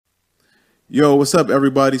Yo, what's up,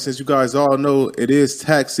 everybody? Since you guys all know it is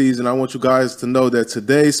tax season, I want you guys to know that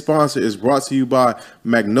today's sponsor is brought to you by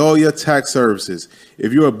Magnolia Tax Services.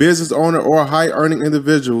 If you're a business owner or a high-earning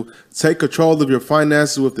individual, take control of your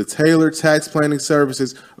finances with the tailored tax planning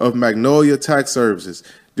services of Magnolia Tax Services.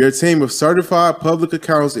 Their team of certified public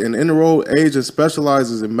accountants and enrolled agents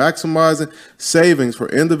specializes in maximizing savings for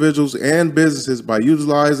individuals and businesses by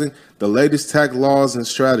utilizing the latest tax laws and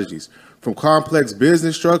strategies. From complex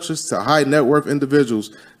business structures to high net worth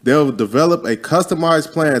individuals, they'll develop a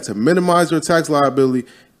customized plan to minimize your tax liability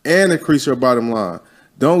and increase your bottom line.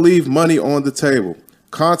 Don't leave money on the table.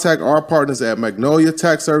 Contact our partners at Magnolia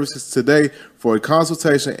Tax Services today for a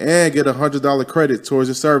consultation and get a $100 credit towards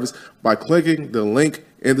your service by clicking the link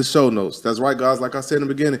in the show notes. That's right, guys. Like I said in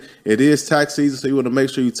the beginning, it is tax season, so you want to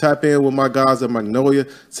make sure you tap in with my guys at Magnolia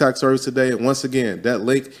Tax Service today. And once again, that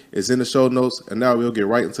link is in the show notes. And now we'll get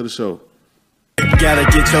right into the show. Gotta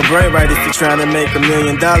get your brain right if you're trying to make $1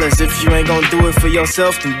 million. If you ain't gonna do it for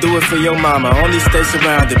yourself, then do it for your mama. Only stay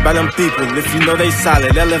surrounded by them people if you know they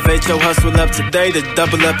solid. Elevate your hustle up today to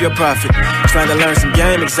double up your profit. Trying to learn some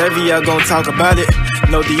game, Xavier gonna talk about it.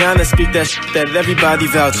 No Deanna, speak that shit that everybody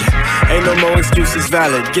vouching. Ain't no more excuses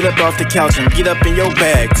valid. Get up off the couch and get up in your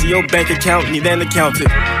bag. To your bank account, need an accountant.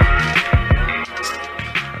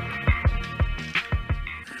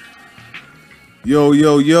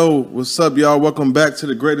 Yo, what's up, y'all? Welcome back to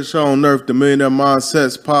the greatest show on earth, the Millionaire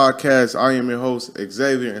Mindsets Podcast. I am your host,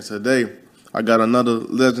 Xavier, and today I got another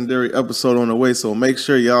legendary episode on the way, so make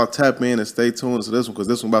sure y'all tap in and stay tuned to this one because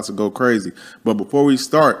this one about to go crazy. But before we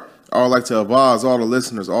start, I would like to advise all the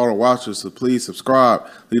listeners, all the watchers to please subscribe,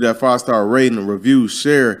 leave that 5-star rating, review,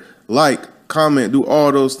 share, like, comment, do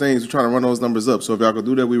all those things. We're trying to run those numbers up, so if y'all could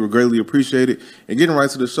do that, we would greatly appreciate it. And getting right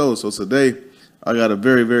to the show, so today I got a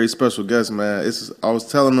very, very special guest, man. I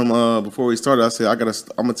was telling him before we started, I said, I'm going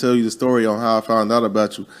to tell you the story on how I found out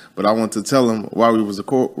about you, but I want to tell him while we was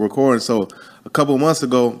recording. So a couple months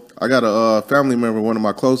ago, I got a family member, one of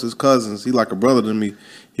my closest cousins. He like a brother to me.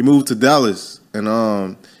 He moved to Dallas,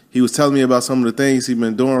 and he was telling me about some of the things he's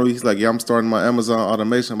been doing. He's like, yeah, I'm starting my Amazon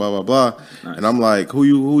automation, blah, blah, blah. Nice. And I'm like, who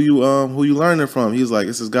you learning from? He's like,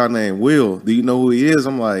 it's this guy named Will. Do you know who he is?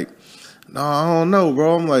 I'm like, no, I don't know,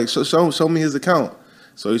 bro. I'm like, show me his account.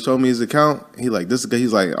 So he showed me his account. He like, this guy.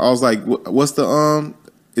 He's like, I was like, what's the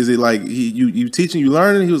Is it like you teaching, you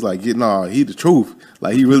learning? He was like, yeah, nah, he the truth.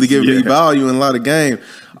 Like he really giving me value in a lot of game.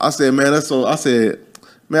 I said, man, that's so. I said,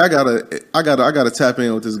 man, I gotta tap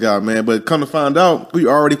in with this guy, man. But come to find out, we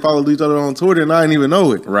already followed each other on Twitter, and I didn't even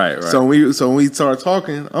know it. Right. So when we started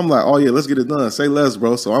talking, I'm like, oh yeah, let's get it done. Say less,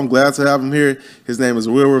 bro. So I'm glad to have him here. His name is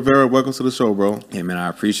Will Rivera. Welcome to the show, bro. Hey, man, I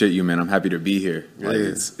appreciate you, man. I'm happy to be here. Like,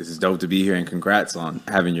 it's dope to be here, and congrats on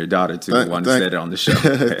having your daughter too. I wanted to say it on the show.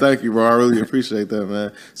 Thank you, bro. I really appreciate that,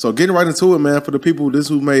 man. So getting right into it, man. For the people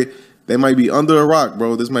they might be under a rock,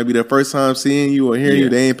 bro. This might be their first time seeing you or hearing you.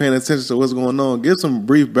 They ain't paying attention to what's going on. Give some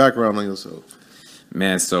brief background on yourself.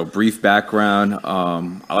 Man, so brief background.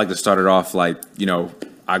 I like to start it off like,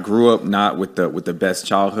 I grew up not with the best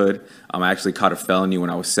childhood. I actually caught a felony when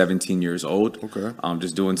I was 17 years old. Okay.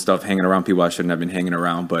 Just doing stuff, hanging around people I shouldn't have been hanging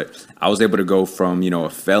around. But I was able to go from, a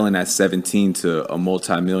felon at 17 to a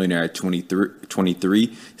multimillionaire at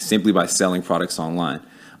 23 simply by selling products online.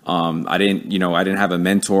 I didn't have a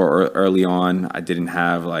mentor early on. I didn't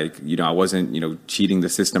have I wasn't, cheating the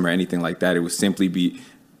system or anything like that. It was simply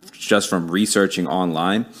just from researching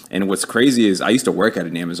online. And what's crazy is I used to work at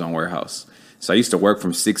an Amazon warehouse. So I used to work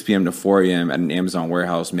from 6 p.m. to 4 a.m. at an Amazon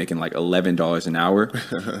warehouse making like $11 an hour.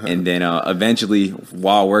 And then eventually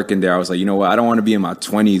while working there, I was like, you know what? I don't want to be in my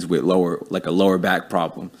 20s with a lower back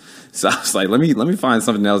problem. So I was like, let me find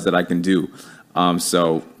something else that I can do.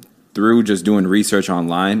 So through just doing research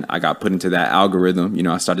online, I got put into that algorithm.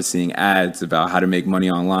 I started seeing ads about how to make money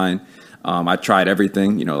online. I tried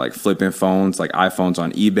everything, like flipping phones, like iPhones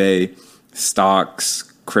on eBay,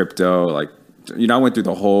 stocks, crypto, I went through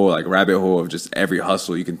the whole rabbit hole of just every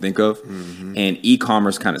hustle you can think of. Mm-hmm. And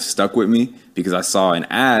e-commerce kind of stuck with me because I saw an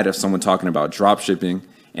ad of someone talking about drop shipping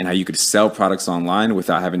and how you could sell products online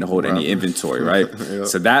without having to hold any inventory, right? Yep.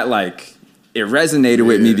 So that it resonated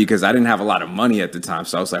with me because I didn't have a lot of money at the time.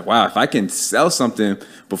 So I was like, wow, if I can sell something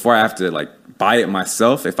before I have to buy it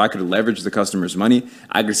myself, if I could leverage the customer's money,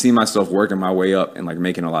 I could see myself working my way up and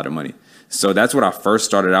making a lot of money. So that's what I first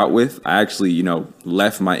started out with. I actually,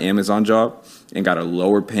 left my Amazon job and got a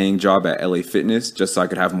lower paying job at LA Fitness just so I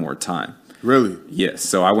could have more time. Really? Yes.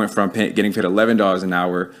 So I went from getting paid $11 an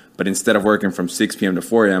hour, but instead of working from 6 p.m. to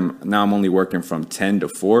 4 a.m., now I'm only working from 10 to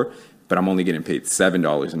 4, but I'm only getting paid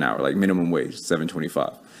 $7 an hour, like minimum wage,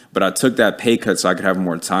 $7.25. But I took that pay cut so I could have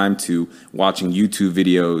more time to watching YouTube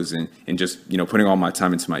videos and just, you know, putting all my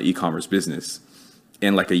time into my e-commerce business.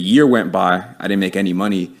 And like a year went by, I didn't make any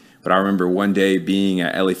money. But I remember one day being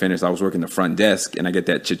at LA Fitness, I was working the front desk, and I get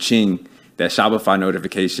that cha-ching, that Shopify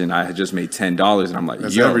notification. I had just made $10, and I'm like,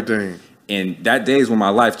 that's yo. everything. And that day is when my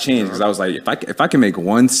life changed, because I was like, if I can make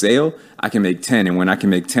one sale, I can make 10. And when I can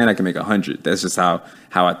make 10, I can make 100. That's just how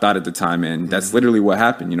I thought at the time. And that's literally what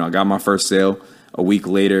happened. You know, I got my first sale. A week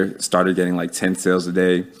later, started getting like 10 sales a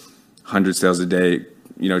day, 100 sales a day,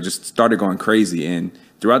 you know, just started going crazy. And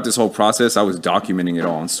throughout this whole process, I was documenting it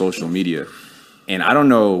all on social media. And I don't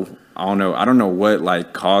know what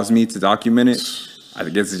like caused me to document it. I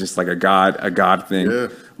guess it's just like a God thing. Yeah.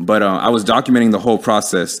 But I was documenting the whole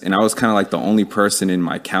process, and I was kind of like the only person in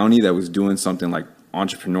my county that was doing something like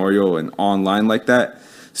entrepreneurial and online like that.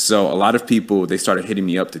 So a lot of people, they started hitting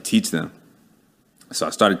me up to teach them. So I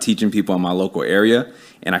started teaching people in my local area,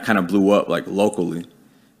 and I kind of blew up like locally.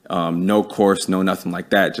 No course, no nothing like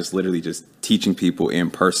that. Just literally just teaching people in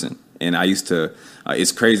person. And I used to,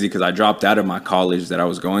 it's crazy because I dropped out of my college that I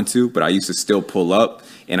was going to, but I used to still pull up,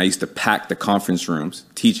 and I used to pack the conference rooms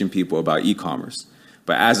teaching people about e-commerce.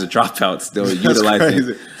 But as a dropout,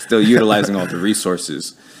 still utilizing all the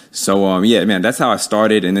resources. So, yeah, man, that's how I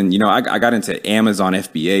started. And then, you know, I got into Amazon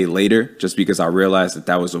FBA later just because I realized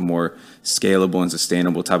that was a more scalable and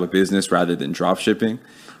sustainable type of business rather than drop shipping.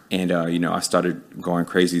 And, you know, I started going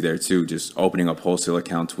crazy there, too, just opening up wholesale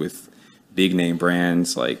accounts with big name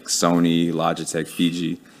brands like Sony, Logitech,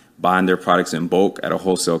 Fiji, buying their products in bulk at a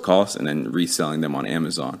wholesale cost and then reselling them on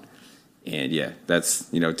Amazon. And, yeah, that's,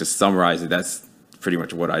 you know, to summarize it, that's pretty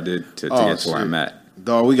much what I did to get to where I'm at.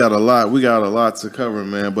 Dog, we got a lot to cover,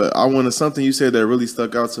 man. But I wanted something you said that really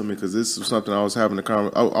stuck out to me, because this is something I was having a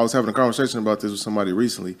conversation about this with somebody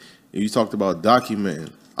recently, and you talked about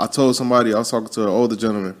documenting. I told somebody, I was talking to an older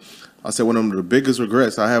gentleman, I said one of the biggest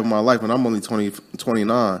regrets I have in my life, and I'm only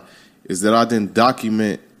 29, is that I didn't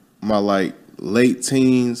document my like late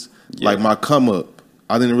teens, like my come up.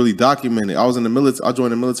 I didn't really document it. I was in the military. I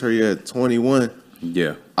joined the military at 21.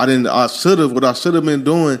 Yeah. What I should have been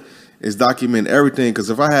doing is document everything, because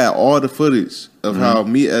if I had all the footage of how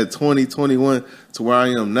me at 20, 21 to where I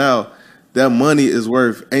am now, that money is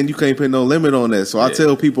worth, and you can't put no limit on that. So I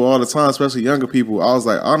tell people all the time, especially younger people, I was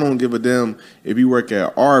like, I don't give a damn if you work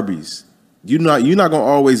at Arby's. You're not gonna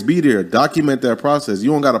always be there. Document that process.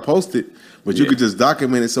 You don't gotta post it, but you could just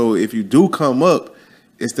document it. So if you do come up,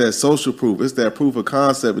 it's that social proof. It's that proof of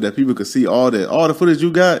concept that people can see all the footage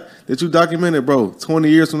you got that you documented, bro. 20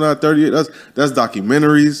 years from now, 30 years, that's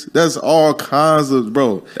documentaries. That's all kinds of,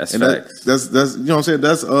 bro. That's and facts. That's you know what I'm saying?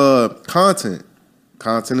 That's content.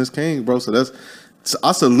 Content is king, bro. So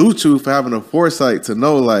I salute you for having the foresight to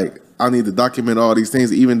know, like, I need to document all these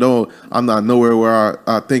things, even though I'm not nowhere where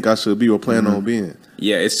I think I should be or plan on being.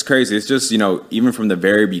 Yeah, it's crazy. It's just, you know, even from the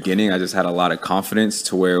very beginning, I just had a lot of confidence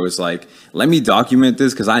to where it was like, let me document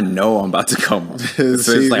this because I know I'm about to come up. So it's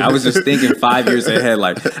like I was just thinking 5 years ahead,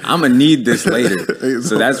 like, I'm going to need this later.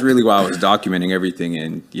 So that's really why I was documenting everything.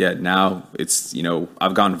 And yeah, now it's, you know,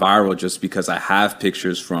 I've gone viral just because I have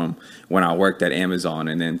pictures from when I worked at Amazon.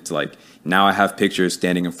 And then to like, now I have pictures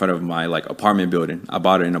standing in front of my like apartment building. I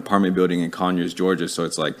bought an apartment building in Conyers, Georgia. So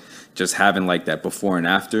it's like just having like that before and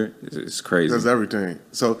after is crazy. That's everything.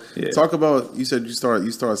 So talk about, you said you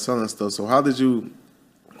started selling stuff. So how did you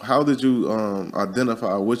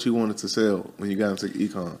identify what you wanted to sell when you got into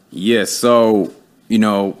e-com? Yeah, so, you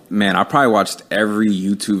know, man, I probably watched every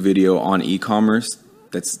YouTube video on e-commerce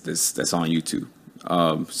that's on YouTube.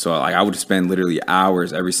 So like I would spend literally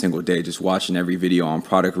hours every single day just watching every video on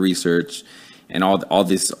product research and all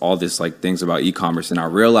this like things about e-commerce. And I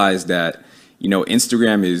realized that, you know,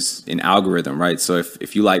 Instagram is an algorithm, right? So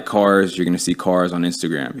if you like cars, you're going to see cars on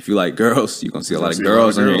Instagram. If you like girls, you're going to see a lot of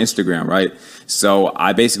girls on your Instagram, right? So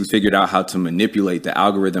I basically figured out how to manipulate the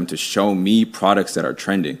algorithm to show me products that are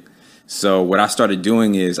trending. So what I started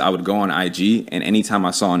doing is I would go on IG, and anytime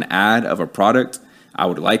I saw an ad of a product, I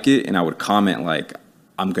would like it and I would comment like,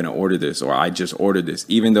 I'm going to order this, or I just ordered this,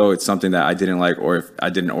 even though it's something that I didn't like or if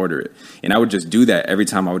I didn't order it. And I would just do that every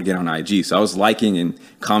time I would get on IG. So I was liking and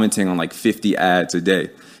commenting on like 50 ads a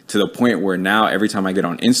day, to the point where now every time I get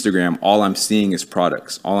on Instagram, all I'm seeing is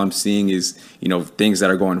products. All I'm seeing is, you know, things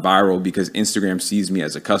that are going viral because Instagram sees me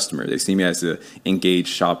as a customer. They see me as an engaged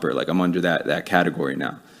shopper. Like I'm under that category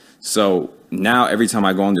now. So now every time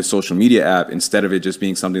I go on this social media app, instead of it just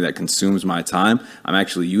being something that consumes my time, I'm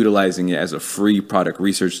actually utilizing it as a free product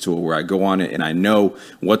research tool where I go on it and I know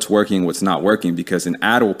what's working, what's not working, because an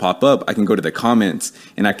ad will pop up. I can go to the comments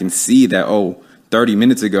and I can see that, 30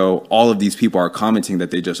 minutes ago, all of these people are commenting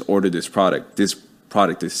that they just ordered this product. This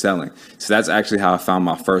product is selling. So that's actually how I found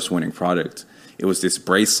my first winning product. It was this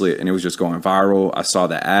bracelet, and it was just going viral. I saw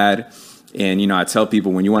the ad, and I tell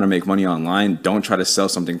people, when you want to make money online, don't try to sell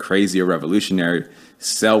something crazy or revolutionary.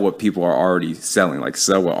 Sell what people are already selling, like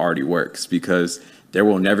sell what already works, because there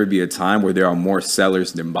will never be a time where there are more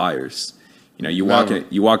sellers than buyers. You walk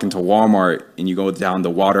into Walmart and you go down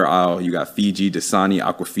the water aisle. You got Fiji, Dasani,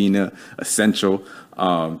 Aquafina, Essential.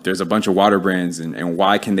 There's a bunch of water brands, and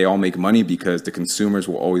why can they all make money? Because the consumers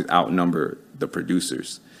will always outnumber the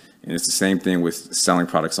producers. And it's the same thing with selling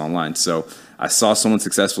products online. So I saw someone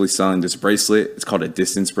successfully selling this bracelet. It's called a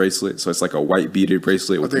distance bracelet. So it's like a white beaded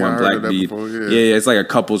bracelet with one black bead. Before, yeah, it's like a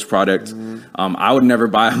couple's product. Mm-hmm. I would never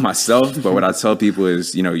buy it myself, but what I tell people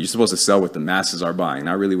is, you're supposed to sell what the masses are buying,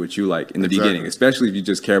 not really what you like in the beginning, especially if you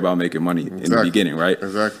just care about making money in the beginning, right?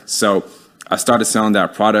 Exactly. So I started selling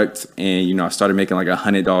that product, and I started making like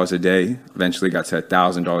 $100 a day. Eventually got to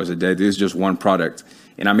 $1,000 a day. This is just one product,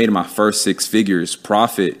 and I made my first 6 figures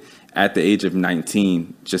profit at the age of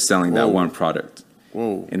 19, just selling that one product.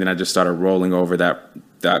 Whoa. And then I just started rolling over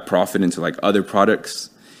that profit into like other products.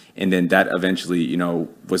 And then that eventually,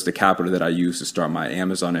 was the capital that I used to start my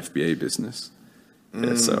Amazon FBA business.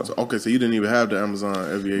 Yeah, so you didn't even have the Amazon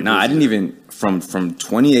FBA business? I didn't even, from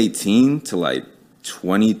 2018 to like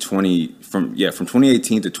 2020, from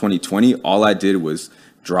 2018 to 2020, all I did was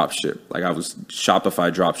drop ship. Like I was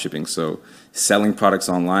Shopify drop shipping. So selling products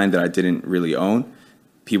online that I didn't really own.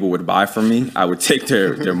 People would buy from me. I would take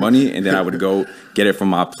their money, and then I would go get it from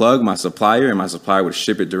my plug, my supplier, and my supplier would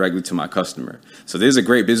ship it directly to my customer. So there's a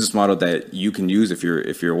great business model that you can use if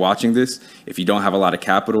you're watching this. If you don't have a lot of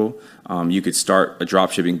capital, you could start a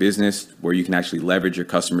drop shipping business where you can actually leverage your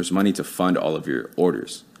customers' money to fund all of your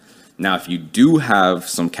orders. Now, if you do have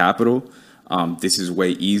some capital, this is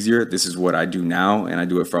way easier. This is what I do now, and I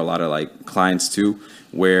do it for a lot of like clients too,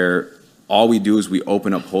 where all we do is we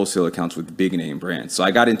open up wholesale accounts with big name brands. So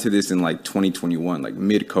I got into this in like 2021, like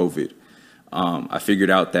mid-COVID. I figured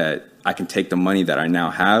out that I can take the money that I now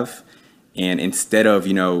have, and instead of,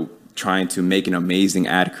 trying to make an amazing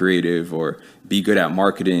ad creative or be good at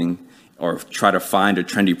marketing or try to find a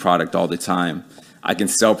trendy product all the time, I can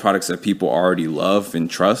sell products that people already love and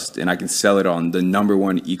trust, and I can sell it on the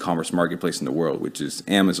 #1 e-commerce marketplace in the world, which is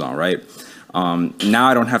Amazon, right? Now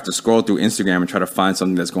I don't have to scroll through Instagram and try to find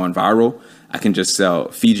something that's going viral. I can just sell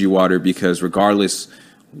Fiji water, because regardless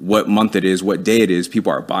what month it is, what day it is,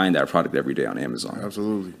 people are buying that product every day on Amazon.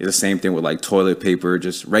 Absolutely. It's the same thing with like toilet paper,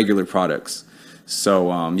 just regular products.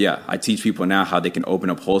 So I teach people now how they can open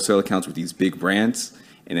up wholesale accounts with these big brands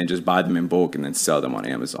and then just buy them in bulk and then sell them on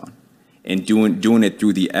Amazon. And doing it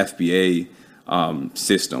through the FBA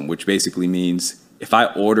system, which basically means if I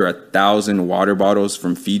order 1,000 water bottles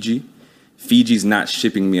from Fiji's not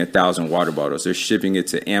shipping me 1,000 water bottles. They're shipping it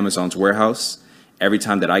to Amazon's warehouse. Every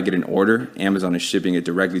time that I get an order, Amazon is shipping it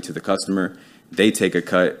directly to the customer. They take a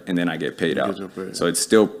cut, and then I get paid out. So it's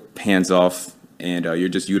still hands off, and you're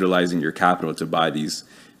just utilizing your capital to buy these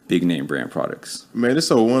big name brand products. Man, it's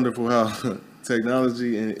so wonderful how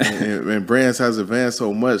technology and brands has advanced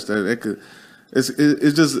so much that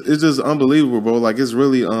it's just unbelievable, bro. Like it's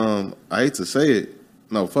really I hate to say it.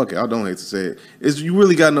 No, fuck it. I don't hate to say it. You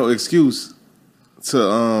really got no excuse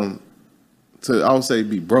to I would say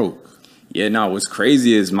be broke. Yeah, no, what's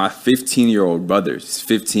crazy is my 15-year-old brother, he's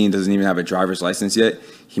 15, doesn't even have a driver's license yet.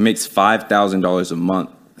 He makes $5,000 a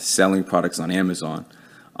month selling products on Amazon.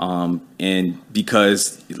 And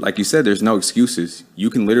because, like you said, there's no excuses. You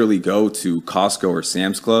can literally go to Costco or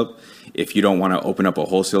Sam's Club. If you don't want to open up a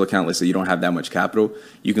wholesale account, let's say you don't have that much capital,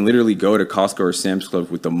 you can literally go to Costco or Sam's Club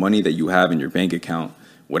with the money that you have in your bank account,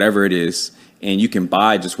 whatever it is, and you can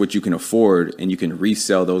buy just what you can afford, and you can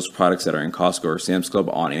resell those products that are in Costco or Sam's Club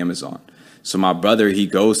on Amazon. So my brother, he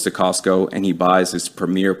goes to Costco and he buys this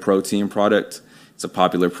Premier protein product. It's a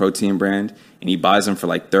popular protein brand, and he buys them for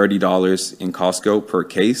like $30 in Costco per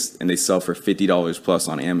case, and they sell for $50 plus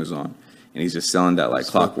on Amazon. And he's just selling that like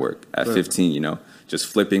clockwork at 15, just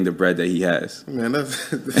flipping the bread that he has. Man,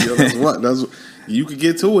 that's what you could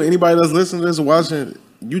get to it. Anybody that's listening to this, watching,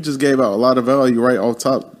 you just gave out a lot of value right off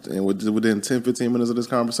top and within 10, 15 minutes of this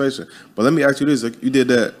conversation. But let me ask you this. You did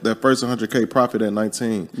that first 100K profit at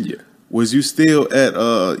 19. Yeah. Was you still at,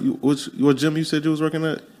 what gym you said you was working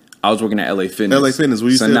at? I was working at LA Fitness. LA Fitness. Were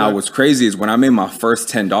you so still now there? what's crazy is when I made my first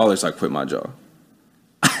 $10, I quit my job.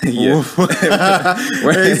 Yeah.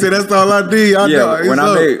 Hey, so that's all I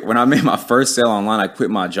did. When I made my first sale online, I quit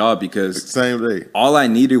my job because same day. All I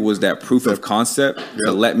needed was that proof of concept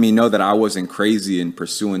to let me know that I wasn't crazy in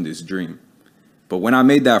pursuing this dream. But when I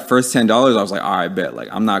made that first $10, I was like, all right, bet. Like,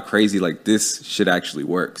 I'm not crazy. Like, this shit actually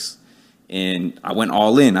works. And I went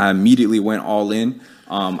all in. I immediately went all in.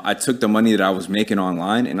 I took the money that I was making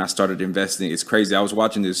online and I started investing. It's crazy. I was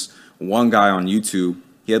watching this one guy on YouTube.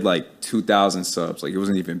 He had like 2,000 subs. Like, it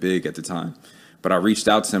wasn't even big at the time. But I reached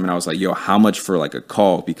out to him and I was like, yo, how much for like a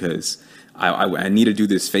call? Because I need to do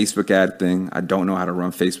this Facebook ad thing. I don't know how to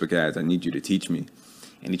run Facebook ads. I need you to teach me.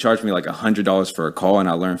 And he charged me like $100 for a call, and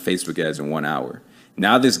I learned Facebook ads in 1 hour.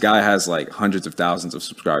 Now this guy has like hundreds of thousands of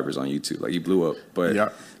subscribers on YouTube. Like, he blew up.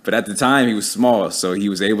 But at the time he was small, so he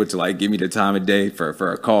was able to like give me the time of day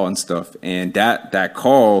for a call and stuff. And that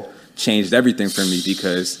call changed everything for me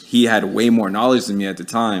because he had way more knowledge than me at the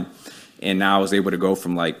time. And now I was able to go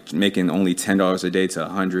from like making only $10 a day to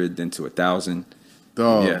 100, then to 1,000.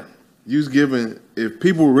 Dog, yeah. You's giving, if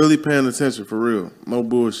people were really paying attention for real, no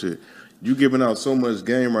bullshit, you giving out so much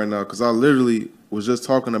game right now. Because I literally was just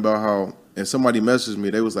talking about how, and somebody messaged me,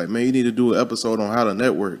 they was like, man, you need to do an episode on how to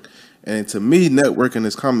network. And to me, networking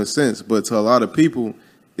is common sense, but to a lot of people,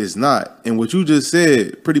 it's not. And what you just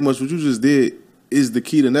said, pretty much what you just did, is the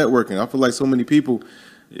key to networking. I feel like so many people,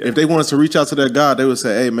 if they wanted to reach out to that guy, they would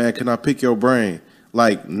say, hey, man, can I pick your brain?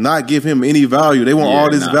 Like, not give him any value. They want all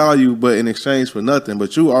this value, but in exchange for nothing.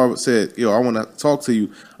 But you all said, yo, I want to talk to you.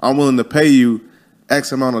 I'm willing to pay you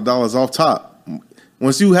X amount of dollars off top.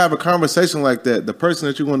 Once you have a conversation like that, the person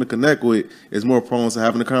that you're going to connect with is more prone to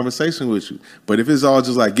having a conversation with you. But if it's all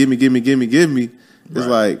just like, give me, it's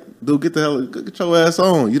like, dude, get your ass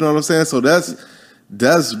on. You know what I'm saying? So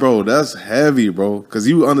that's heavy, bro. Because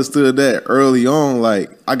you understood that early on, like,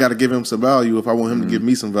 I got to give him some value if I want him to give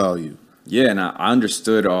me some value. Yeah, and I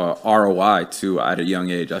understood ROI, too, at a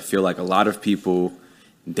young age. I feel like a lot of people,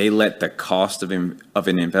 they let the cost of an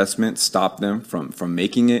investment stop them from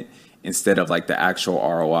making it instead of, like, the actual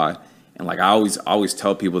ROI. And, like, I always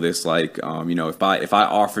tell people this, like, if I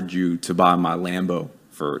offered you to buy my Lambo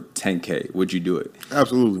for $10K, would you do it?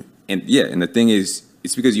 Absolutely. And, yeah, and the thing is,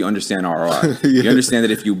 it's because you understand ROI. You understand that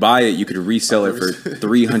if you buy it, you could resell it for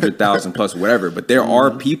 300,000 plus whatever. But there are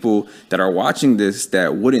people that are watching this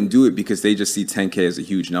that wouldn't do it because they just see 10K as a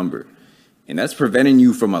huge number. And that's preventing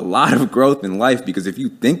you from a lot of growth in life, because if you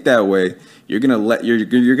think that way, you're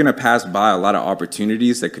gonna pass by a lot of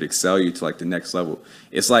opportunities that could excel you to like the next level.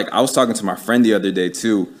 It's like, I was talking to my friend the other day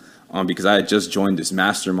too, because I had just joined this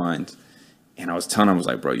mastermind, and I was telling him, I was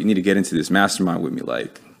like, bro, you need to get into this mastermind with me.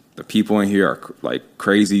 Like, the people in here are like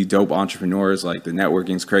crazy, dope entrepreneurs. Like, the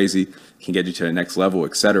networking's crazy, can get you to the next level,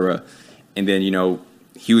 etc. And then, he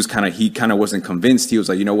kind of wasn't convinced. He was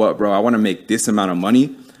like, you know what, bro, I want to make this amount of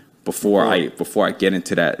money before I get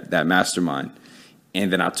into that mastermind.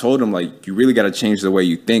 And then I told him, like, you really got to change the way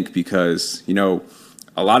you think, because, a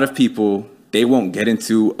lot of people, they won't get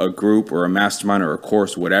into a group or a mastermind or a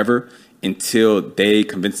course, whatever, until they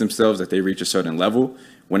convince themselves that they reach a certain level,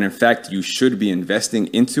 when in fact you should be investing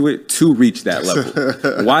into it to reach that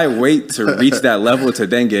level. Why wait to reach that level to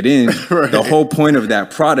then get in? Right. The whole point of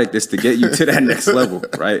that product is to get you to that next level,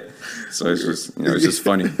 right? So it's just, it's just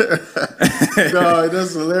funny. No,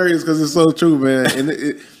 that's hilarious because it's so true, man.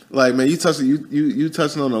 And like, man, you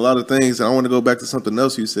touching on a lot of things, and I want to go back to something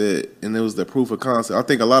else you said, and it was the proof of concept. I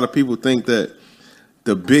think a lot of people think that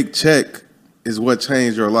the big check is what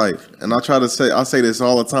changed your life. And I say this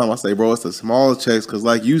all the time. I say, bro, it's the small checks, because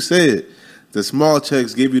like you said, the small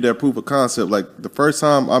checks give you that proof of concept. Like, the first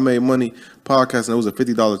time I made money podcasting, it was a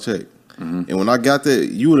 $50 check. Mm-hmm. And when I got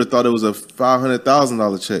that, you would have thought it was a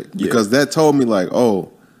 $500,000 check, because that told me like,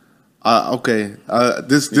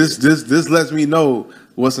 this lets me know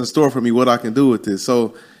what's in store for me, what I can do with this.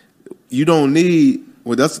 So you don't need.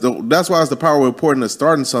 Well, that's why it's the power of important of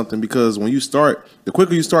starting something, because when you start, the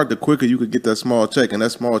quicker you start, the quicker you could get that small check, and that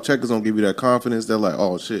small check is gonna give you that confidence that like,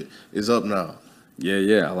 oh shit, it's up now.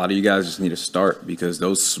 Yeah. A lot of you guys just need to start, because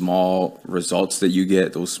those small results that you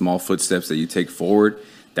get, those small footsteps that you take forward,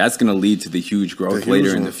 that's gonna lead to the huge growth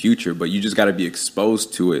later in the future. But you just got to be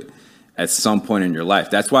exposed to it at some point in your life.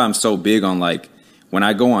 That's why I'm so big on, like, when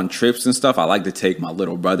I go on trips and stuff, I like to take my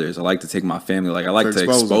little brothers, I like to take my family, like I like to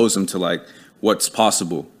expose them to like what's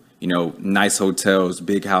possible, nice hotels,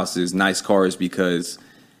 big houses, nice cars, because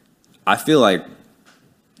I feel like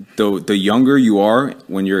the younger you are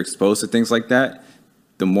when you're exposed to things like that,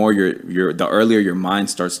 the more the earlier your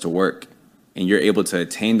mind starts to work, and you're able to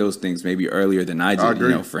attain those things maybe earlier than I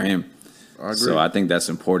did, for him. I agree. So I think that's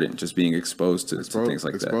important, just being exposed to things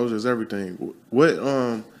like that. Exposure is everything. What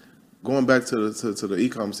going back to the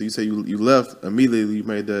e-commerce, so you say you left immediately. You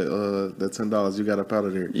made that $10. You got up out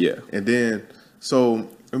of there. Yeah. And then, so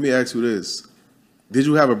let me ask you this: did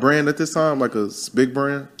you have a brand at this time, like a big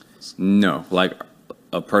brand? No, like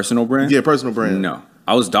a personal brand. Yeah, personal brand. No,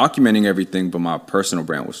 I was documenting everything, but my personal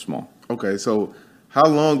brand was small. Okay, so How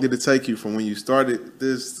long did it take you from when you started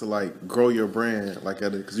this to like grow your brand? Like,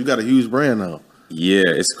 because you got a huge brand now. Yeah,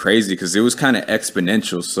 it's crazy because it was kind of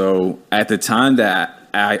exponential. So at the time that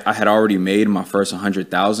I had already made my first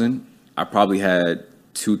 100,000, I probably had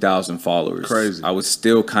 2,000 followers. Crazy. I was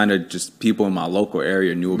still kind of just people in my local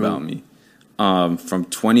area knew about me. From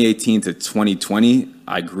 2018 to 2020,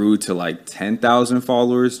 I grew to like 10,000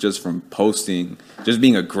 followers just from posting, just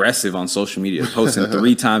being aggressive on social media, posting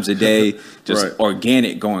 3 times a day, just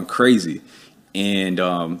organic, going crazy. And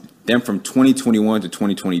then from 2021 to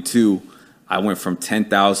 2022, I went from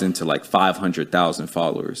 10,000 to like 500,000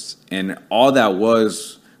 followers. And all that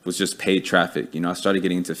was just paid traffic. You know, I started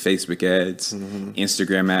getting into Facebook ads,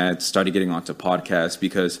 Instagram ads, started getting onto podcasts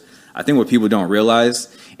because I think what people don't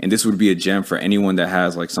realize, and this would be a gem for anyone that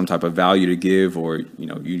has like some type of value to give, or, you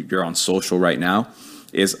know, you're on social right now,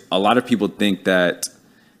 is a lot of people think that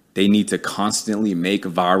they need to constantly make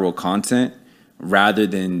viral content rather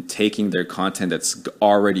than taking their content that's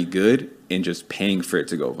already good and just paying for it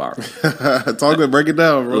to go viral. Break it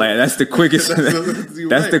down, bro. Like, that's the quickest.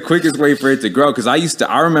 That's the quickest way for it to grow. Because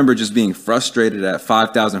I remember just being frustrated at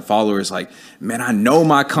 5,000 followers. Like, man, I know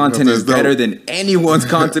my content is better than anyone's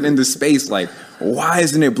content in the space. Like, why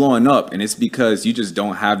isn't it blowing up? And it's because you just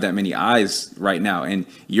don't have that many eyes right now, and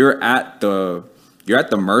you're at the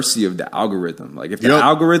mercy of the algorithm. Like, if the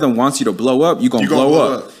algorithm wants you to blow up, you're gonna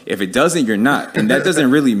blow up. If it doesn't, you're not. And that doesn't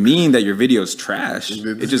really mean that your video's trash.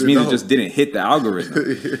 It just means it just didn't hit the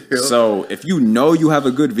algorithm. So if you know you have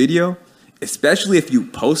a good video, especially if you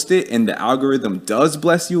post it and the algorithm does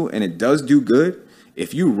bless you and it does do good,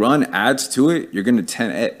 if you run ads to it, you're going to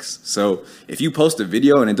 10x. So if you post a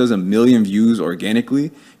video and it does 1 million views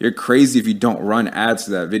organically, you're crazy if you don't run ads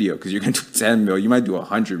to that video, because you're going to do 10 mil. You might do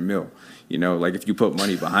 100 mil. You know, like if you put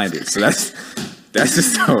money behind it. So that's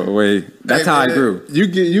just the way. That's how I grew.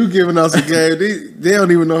 You giving us a game. They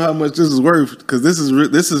don't even know how much this is worth, because this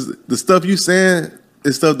is the stuff you saying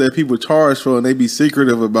is stuff that people charge for and they be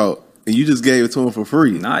secretive about, and you just gave it to them for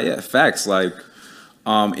free. Nah, yeah, facts. Like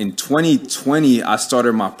in 2020, I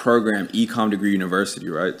started my program, Ecom Degree University.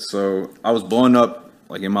 Right, so I was blowing up.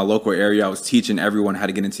 Like in my local area, I was teaching everyone how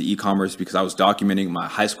to get into e-commerce because I was documenting. My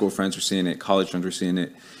high school friends were seeing it, college friends were seeing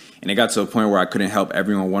it. And it got to a point where I couldn't help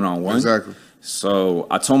everyone one-on-one. Exactly. So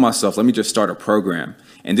I told myself, let me just start a program.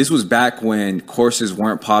 And this was back when courses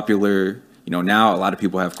weren't popular. You know, now a lot of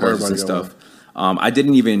people have courses and stuff. I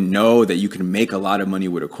didn't even know that you can make a lot of money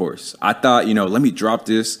with a course. I thought, you know, let me drop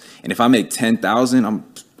this, and if I make 10,000,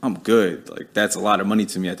 I'm good. Like, that's a lot of money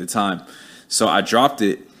to me at the time. So I dropped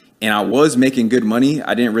it. And I was making good money.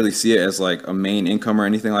 I didn't really see it as like a main income or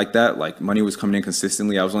anything like that. Like, money was coming in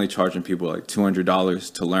consistently. I was only charging people like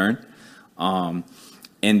 $200 to learn. And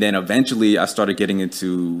then eventually I started getting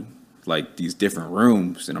into like these different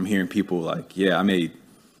rooms, and I'm hearing people like, yeah, I made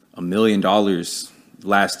 $1 million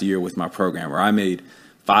last year with my program, or I made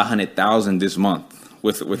 500,000 this month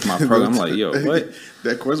with my program. I'm like, yo, what?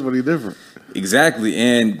 That course money different. Exactly.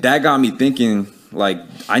 And that got me thinking, like,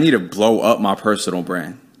 I need to blow up my personal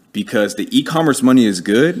brand. Because the e-commerce money is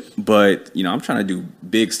good, but, you know, I'm trying to do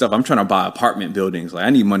big stuff. I'm trying to buy apartment buildings. Like, I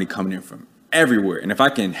need money coming in from everywhere. And if I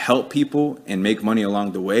can help people and make money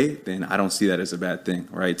along the way, then I don't see that as a bad thing,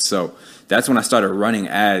 right? So that's when I started running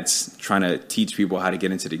ads, trying to teach people how to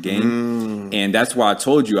get into the game. And that's why I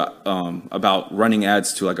told you about running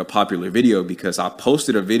ads to like a popular video, because I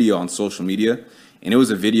posted a video on social media, and it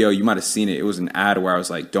was a video, you might have seen it. It was an ad where I was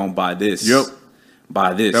like, don't buy this. Yep.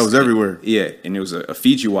 Buy this. That was everywhere. Yeah, and it was a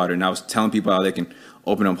Fiji water, and I was telling people how they can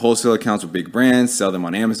open up wholesale accounts with big brands, sell them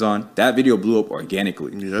on Amazon. That video blew up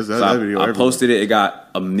organically. Yeah, that video. I posted it. It got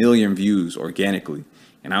 1 million views organically,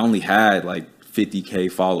 and I only had like 50K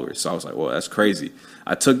followers. So I was like, well, that's crazy.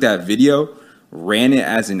 I took that video, ran it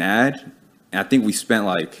as an ad, and I think we spent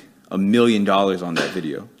like $1 million on that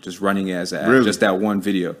video, just running it as an ad. Really? Just that one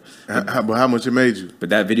video. But how much it made you? But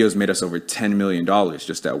that video's made us over $10 million,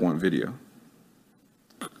 just that one video.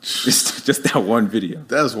 Just that one video.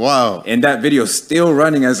 That's wild. And that video's still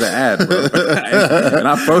running as an ad, bro. And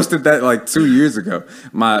I posted that like 2 years ago.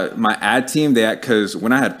 My ad team, because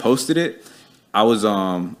when I had posted it, I was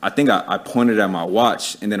I think I pointed at my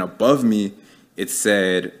watch, and then above me it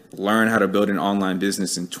said, learn how to build an online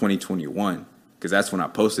business in 2021, because that's when I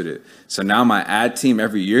posted it. So now my ad team,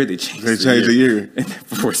 every year they change the year.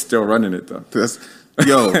 And we're still running it though.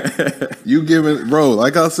 Yo, you giving, bro,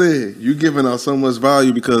 like I said, you giving out so much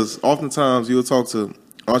value, because oftentimes you'll talk to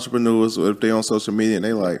entrepreneurs, or if they on social media and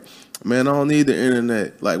they like, man, I don't need the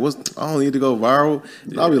internet. Like, I don't need to go viral.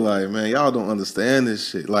 Yeah. I'll be like, man, y'all don't understand this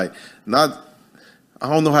shit. Like, I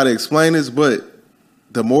don't know how to explain this, but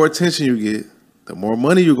the more attention you get, the more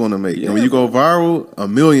money you're going to make. Yeah. And when you go viral,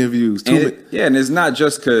 1 million views. And it's not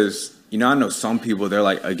just because, I know some people, they're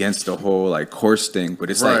like against the whole like course thing, but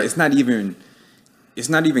it's like, it's not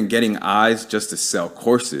even getting eyes just to sell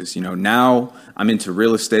courses. Now I'm into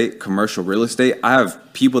real estate, commercial real estate. I have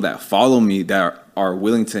people that follow me that are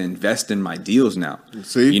willing to invest in my deals now.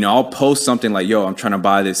 See? I'll post something like, yo, I'm trying to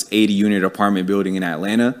buy this 80 unit apartment building in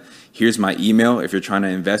Atlanta. Here's my email if you're trying to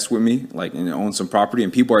invest with me, like, and own some property.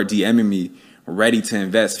 And people are DMing me ready to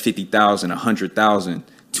invest $50,000, $100,000,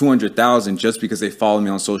 $200,000 just because they follow me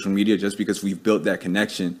on social media, just because we've built that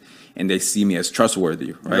connection and they see me as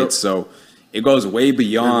trustworthy, right? Yep. So it goes way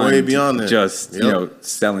beyond that. just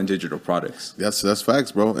selling digital products. That's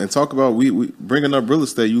facts, bro. And talk about we bringing up real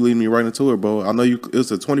estate. You lead me right into it, bro. I know it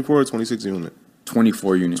was a 24 or 26 unit.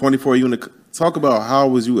 24 unit. 24 unit. Talk about how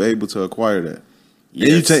was you able to acquire that?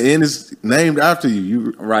 Yes. And it's named after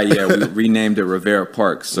you. Right, yeah. We renamed it Rivera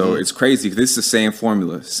Park. So it's crazy. This is the same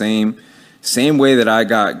formula. Same way that I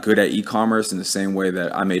got good at e-commerce and the same way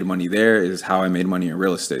that I made money there is how I made money in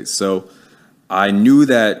real estate. So I knew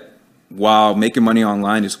that while making money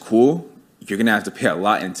online is cool, you're going to have to pay a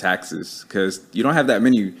lot in taxes because you don't have that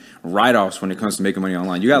many write-offs when it comes to making money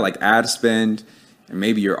online. You got like ad spend and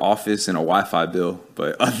maybe your office and a Wi-Fi bill.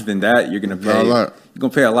 But other than that, you're going to pay a lot. You're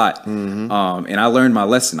going to pay a lot. And I learned my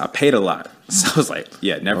lesson. I paid a lot. So I was like,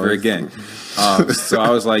 yeah, never again. So I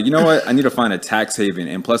was like, you know what? I need to find a tax haven.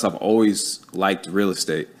 And plus, I've always liked real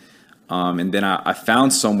estate. And then I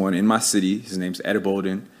found someone in my city. His name's Ed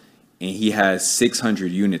Bolden. And he has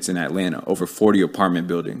 600 units in Atlanta, over 40 apartment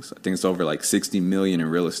buildings. I think it's over like 60 million in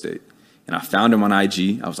real estate. And I found him on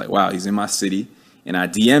IG. I was like, wow, he's in my city. And I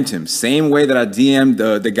DM'd him, same way that I DM'd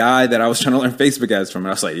the guy that I was trying to learn Facebook ads from. And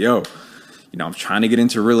I was like, yo, I'm trying to get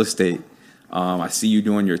into real estate. I see you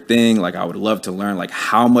doing your thing. Like, I would love to learn, like,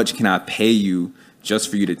 how much can I pay you just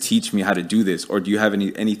for you to teach me how to do this? Or do you have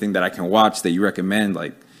anything that I can watch that you recommend?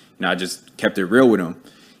 Like, I just kept it real with him.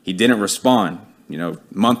 He didn't respond.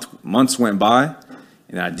 Months went by,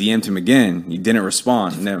 and I DM'd him again. He didn't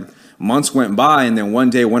respond. And then months went by, and then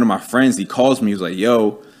one day, one of my friends, he calls me. He was like,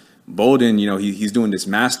 yo, Bolden, he's doing this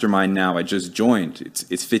mastermind now. I just joined.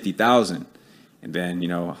 It's 50,000. And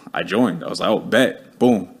then, I joined. I was like, oh, bet.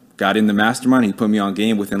 Boom. Got in the mastermind. He put me on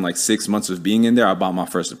game. Within like 6 months of being in there, I bought my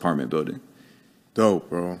first apartment building. Dope,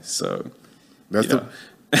 bro. So that's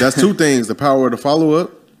two things. The power of the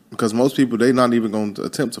follow-up, because most people, they not even going to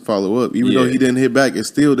attempt to follow up. Even though he didn't hit back, it's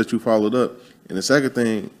still that you followed up. And the second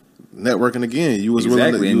thing, networking again. You was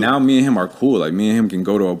exactly. willing to, and now me and him are cool. Like, me and him can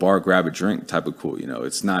go to a bar, grab a drink type of cool.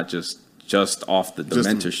 It's not just off the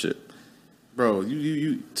mentorship. Bro,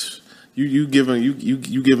 you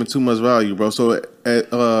giving too much value, bro. So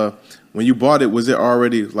when you bought it, was it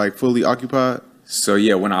already like fully occupied? So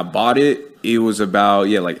yeah, when I bought it, it was about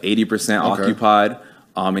like 80% occupied.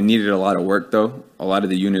 It needed a lot of work though. A lot of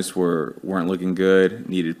the units weren't looking good,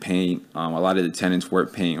 needed paint. A lot of the tenants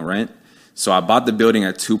weren't paying rent. So I bought the building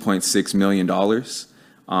at $2.6 million.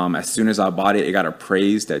 As soon as I bought it, it got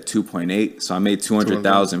appraised at 2.8. So I made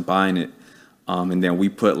 $200,000 buying it. And then we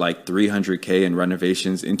put like $300K in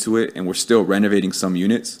renovations into it, and we're still renovating some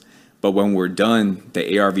units. But when we're done,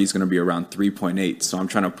 the ARV is going to be around 3.8. So I'm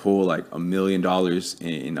trying to pull like $1 million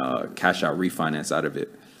in cash out refinance out of it.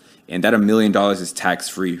 And that $1 million is tax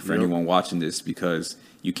free for anyone watching this, because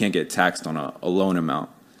you can't get taxed on a loan amount.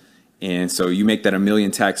 And so you make that $1 million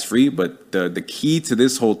tax free. But the key to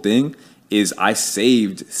this whole thing is I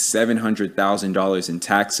saved $700,000 in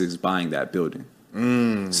taxes buying that building.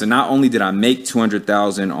 So not only did I make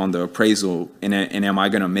 $200,000 on the appraisal, and am I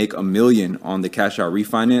going to make $1 million on the cash out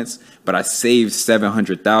refinance, but I saved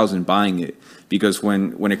 $700,000 buying it, because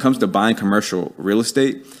when it comes to buying commercial real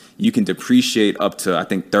estate, you can depreciate up to, I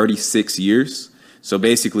think, 36 years. So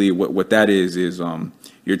basically, what that is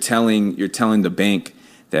you're telling the bank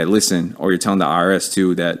that, listen, or you're telling the IRS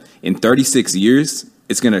too, that in 36 years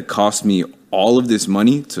it's going to cost me all of this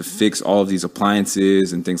money to fix all of these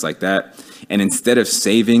appliances and things like that. And instead of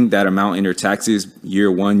saving that amount in your taxes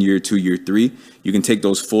year 1, year 2, year 3, you can take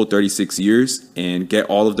those full 36 years and get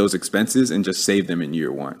all of those expenses and just save them in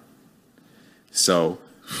year 1. So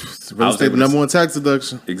real estate, the number one tax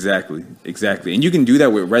deduction. Exactly. And you can do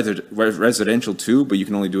that with residential too, but you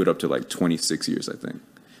can only do it up to like 26 years, I think.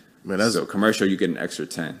 Man, so commercial, you get an extra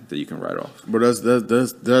 10 that you can write off. But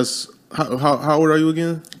that's how old are you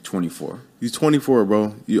again? 24. You're 24,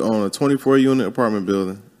 bro. You own a 24-unit apartment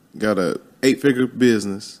building. Got a 8-figure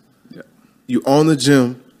business. Yeah. You own the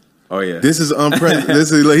gym. Oh yeah. This is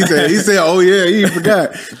unprecedented. He said, oh yeah, he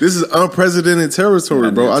forgot. This is unprecedented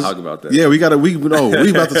territory, bro. Talk about that. Yeah, we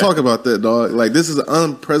about to talk about that, dog. Like, this is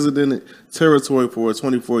unprecedented territory for a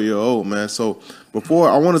 24-year-old, man. So before,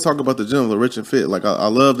 I want to talk about the gym, the Rich and Fit. Like, I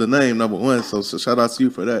love the name, number one. So shout out to you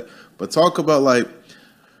for that. But talk about like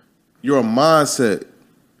your mindset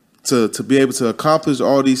to be able to accomplish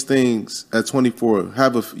all these things at 24.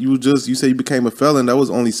 You say you became a felon. That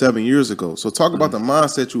was only 7 years ago. So talk about the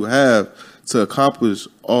mindset you have to accomplish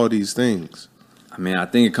all these things. I mean, I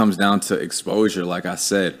think it comes down to exposure. Like I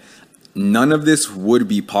said, none of this would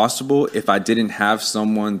be possible if I didn't have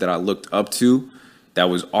someone that I looked up to that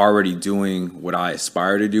was already doing what I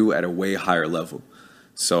aspire to do at a way higher level.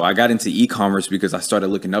 So I got into e-commerce because I started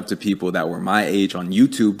looking up to people that were my age on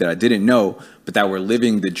YouTube that I didn't know, but that were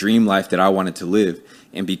living the dream life that I wanted to live.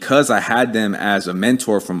 And because I had them as a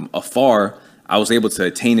mentor from afar, I was able to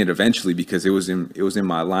attain it eventually because it was in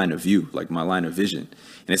my line of view, like my line of vision.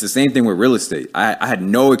 And it's the same thing with real estate. I had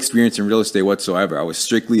no experience in real estate whatsoever. I was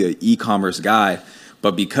strictly an e-commerce guy,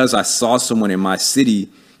 but because I saw someone in my city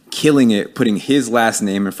killing it, putting his last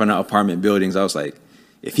name in front of apartment buildings, I was like,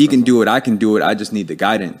 if he can do it, I can do it. I just need the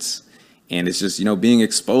guidance. And it's just, being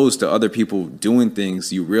exposed to other people doing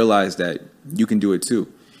things, you realize that you can do it too.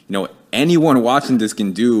 Anyone watching this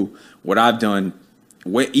can do what I've done,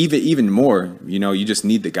 even more. You just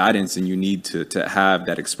need the guidance and you need to have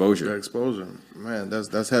that exposure. That exposure. Man,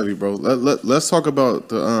 that's heavy, bro. Let's talk about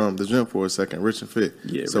the gym for a second, Rich and Fit.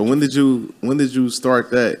 Yeah. So when did you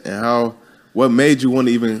start that, and what made you want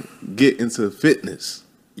to even get into fitness?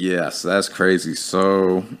 Yes, that's crazy.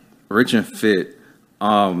 So, Rich and Fit,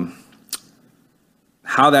 how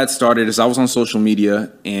that started is I was on social media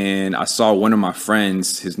and I saw one of my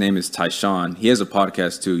friends. His name is Tyshawn. He has a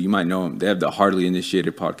podcast too. You might know him. They have the Hardly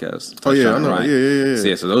Initiated podcast. Oh yeah, I know.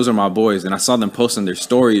 Yeah. So those are my boys, and I saw them posting their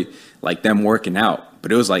story, like them working out,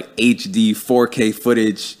 but it was like HD 4K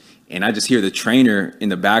footage. And I just hear the trainer in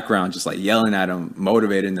the background just like yelling at them,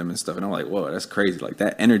 motivating them and stuff. And I'm like, whoa, that's crazy. Like,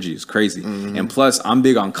 that energy is crazy. Mm-hmm. And plus, I'm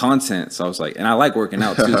big on content. So I was like, and I like working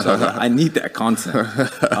out too. So I was like, I need that content.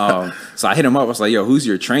 So I hit him up. I was like, yo, who's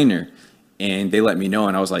your trainer? And they let me know.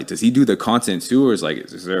 And I was like, does he do the content too? Or is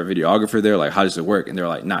there a videographer there? Like, how does it work? And they're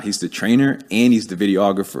like, nah, he's the trainer and he's the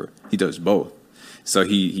videographer. He does both. So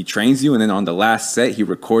he trains you. And then on the last set, he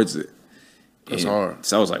records it. That's hard.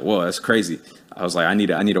 So I was like, whoa, that's crazy. I was like, I need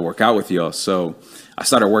to work out with y'all. So I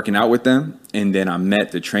started working out with them, and then I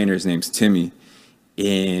met the trainer. His name's Timmy,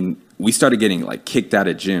 and we started getting like kicked out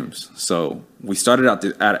of gyms. So we started out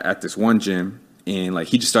at this one gym, and like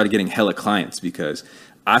he just started getting hella clients because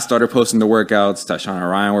I started posting the workouts. Tyshawn and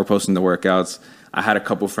Ryan were posting the workouts. I had a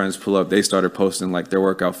couple friends pull up. They started posting like their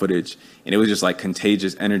workout footage, and it was just like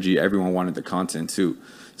contagious energy. Everyone wanted the content too.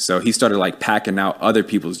 So he started like packing out other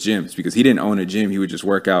people's gyms because he didn't own a gym. He would just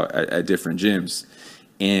work out at different gyms.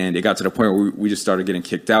 And it got to the point where we just started getting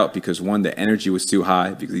kicked out because, one, the energy was too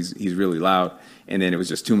high because he's really loud. And then it was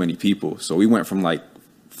just too many people. So we went through like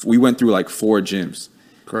 4 gyms.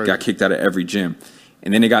 Crazy. Got kicked out of every gym.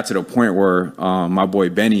 And then it got to the point where my boy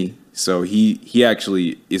Benny, so he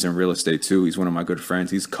actually is in real estate too. He's one of my good friends.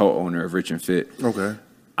 He's co-owner of Rich and Fit. Okay.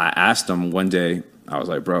 I asked him one day, I was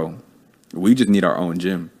like, bro, we just need our own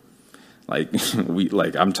gym.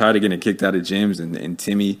 I'm tired of getting kicked out of gyms, and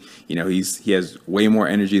Timmy, he has way more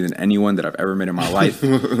energy than anyone that I've ever met in my life.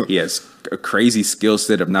 He has a crazy skill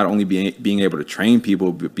set of not only being able to train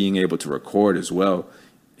people, but being able to record as well,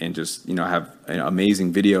 and just have an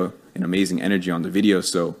amazing video and amazing energy on the video.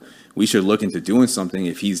 So we should look into doing something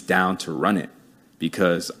if he's down to run it,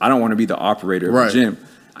 because I don't want to be the operator of the gym.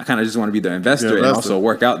 I kind of just want to be the investor and also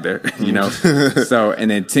work out there, So, and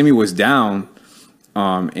then Timmy was down,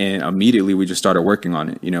 and immediately we just started working on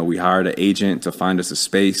it. We hired an agent to find us a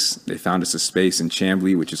space. They found us a space in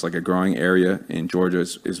Chamblee, which is like a growing area in Georgia.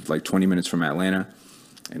 It's like 20 minutes from Atlanta.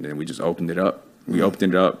 And then we just opened it up. We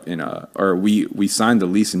opened it up we signed the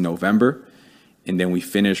lease in November, and then we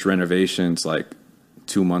finished renovations like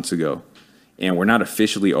 2 months ago. And we're not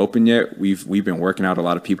officially open yet. We've been working out a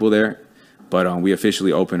lot of people there. But we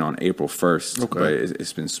officially open on April 1st. Okay. But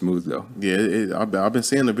it's been smooth, though. Yeah, I've been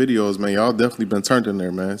seeing the videos, man. Y'all definitely been turned in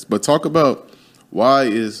there, man. But talk about why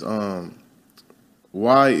is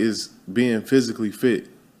being physically fit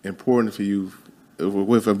important for you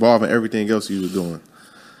with involving everything else you were doing?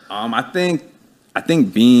 I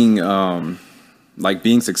think being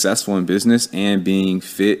being successful in business and being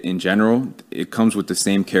fit in general, it comes with the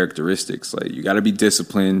same characteristics. Like, you got to be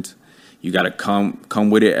disciplined. You got to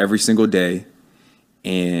come with it every single day.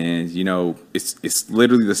 And, it's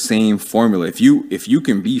literally the same formula. If you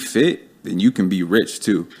can be fit, then you can be rich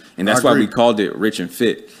too. And that's why we called it Rich and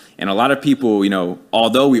Fit. And a lot of people,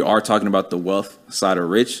 although we are talking about the wealth side of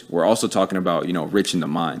rich, we're also talking about, rich in the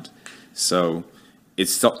mind. So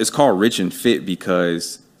it's called rich and fit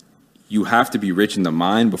because you have to be rich in the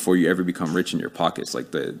mind before you ever become rich in your pockets.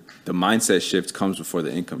 Like the mindset shift comes before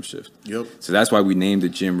the income shift. Yep. So that's why we named the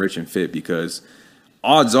gym Rich and Fit, because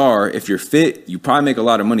odds are if you're fit, you probably make a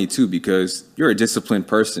lot of money too, because you're a disciplined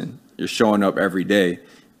person. You're showing up every day.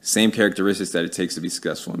 Same characteristics that it takes to be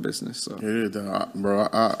successful in business. So Yeah, bro,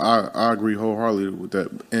 I agree wholeheartedly with that.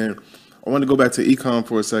 And I want to go back to e-com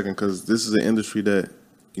for a second because this is an industry that,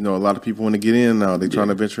 a lot of people want to get in now. They're trying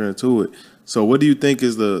to venture into it. So what do you think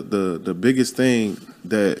is the biggest thing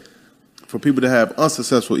that for people to have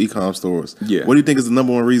unsuccessful e-com stores? Yeah. What do you think is the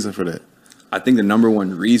number one reason for that? I think the number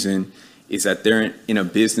one reason is that they're in a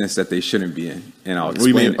business that they shouldn't be in. And I'll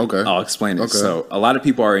explain it. Okay. I'll explain it. Okay. So a lot of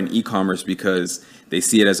people are in e-commerce because they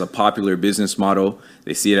see it as a popular business model.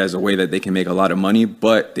 They see it as a way that they can make a lot of money,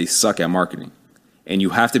 but they suck at marketing. And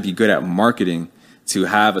you have to be good at marketing to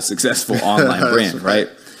have a successful online brand, right?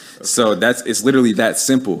 So it's literally that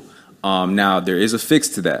simple. Now, there is a fix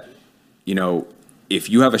to that. If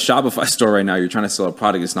you have a Shopify store right now, you're trying to sell a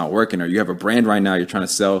product, it's not working, or you have a brand right now, you're trying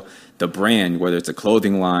to sell the brand, whether it's a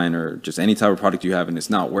clothing line or just any type of product you have, and it's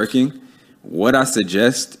not working, what I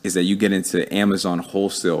suggest is that you get into Amazon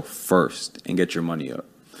wholesale first and get your money up.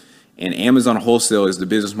 And Amazon wholesale is the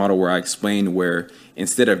business model where I explained where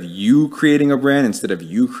instead of you creating a brand, instead of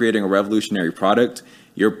you creating a revolutionary product,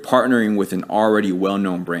 you're partnering with an already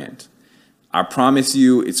well-known brand. I promise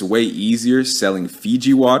you it's way easier selling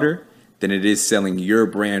Fiji water than it is selling your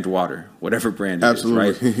brand water, whatever brand it is,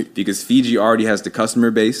 right? Because Fiji already has the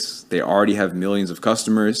customer base. They already have millions of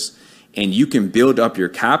customers. And you can build up your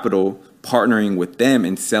capital partnering with them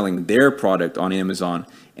and selling their product on Amazon.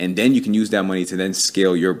 And then you can use that money to then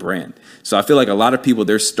scale your brand. So I feel like a lot of people,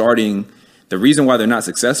 they're starting. The reason why they're not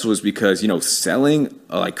successful is because, selling,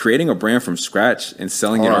 creating a brand from scratch and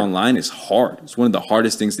selling it online is hard. It's one of the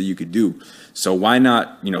hardest things that you could do. So why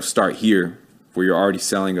not, start here where you're already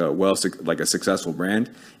selling a successful brand.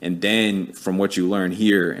 And then from what you learn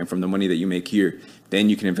here and from the money that you make here, then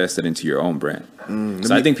you can invest it into your own brand.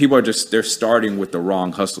 So I think people are they're starting with the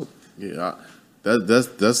wrong hustle. Yeah,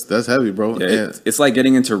 that's heavy, bro. Yeah, it's like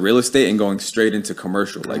getting into real estate and going straight into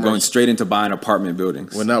commercial, like going straight into buying apartment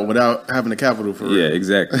buildings. Without having the capital for it. Yeah,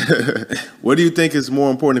 exactly. What do you think is more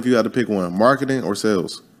important if you had to pick one, marketing or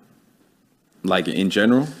sales? Like in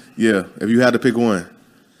general? Yeah, if you had to pick one.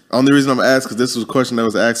 Only reason I'm asking because this was a question that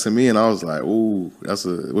was asked to me, and I was like, "Ooh, that's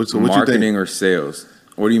a what marketing you think? Or sales?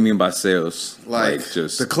 What do you mean by sales? Like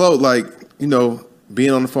just the close,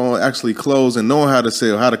 being on the phone, actually close, and knowing how to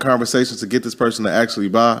sell, how the conversations to get this person to actually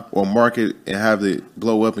buy or market and have it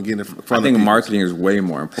blow up and get in front of people. I think marketing is way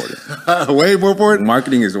more important. Way more important?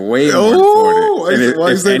 Marketing is way more important. And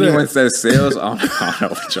if anyone says sales, I don't know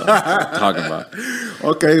what y'all talking about.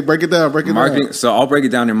 Okay, break it down. Marketing. So I'll break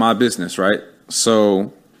it down in my business, right?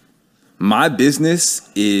 So my business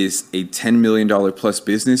is a $10 million plus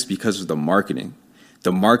business because of the marketing.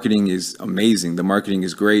 The marketing is amazing. The marketing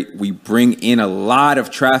is great. We bring in a lot of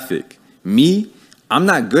traffic. Me, I'm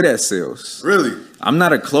not good at sales. Really? I'm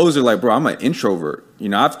not a closer bro. I'm an introvert.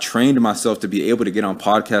 I've trained myself to be able to get on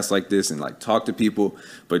podcasts like this and talk to people.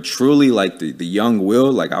 But truly, the young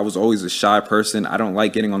Will, I was always a shy person. I don't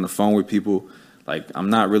like getting on the phone with people. I'm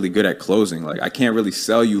not really good at closing. I can't really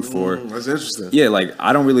sell you for. That's interesting. Yeah,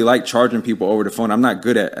 I don't really like charging people over the phone. I'm not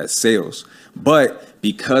good at sales. But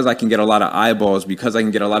because I can get a lot of eyeballs, because I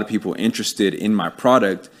can get a lot of people interested in my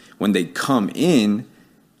product, when they come in,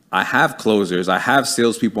 I have closers. I have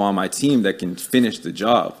salespeople on my team that can finish the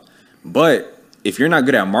job. But if you're not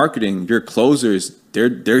good at marketing, your closers, they're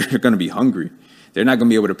going to be hungry. They're not going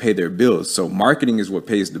to be able to pay their bills. So marketing is what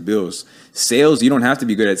pays the bills. Sales, you don't have to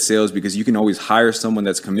be good at sales because you can always hire someone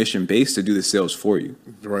that's commission-based to do the sales for you.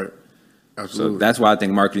 Right. Absolutely. So that's why I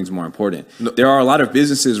think marketing is more important. No. There are a lot of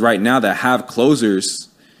businesses right now that have closers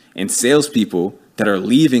and salespeople that are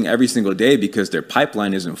leaving every single day because their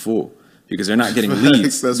pipeline isn't full, because they're not getting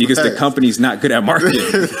leads, because the company's not good at marketing.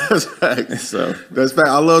 That's fact. That's fact.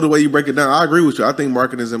 I love the way you break it down. I agree with you. I think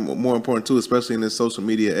marketing is more important too, especially in this social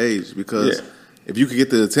media age, because if you can get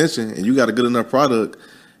the attention and you got a good enough product,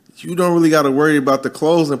 you don't really got to worry about the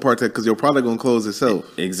closing part because your product gonna close itself.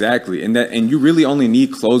 Exactly, and you really only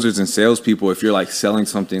need closers and salespeople if you're selling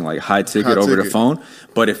something high ticket over the phone.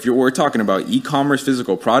 But if we're talking about e-commerce,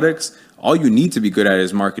 physical products, all you need to be good at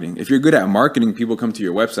is marketing. If you're good at marketing, people come to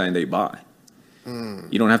your website and they buy.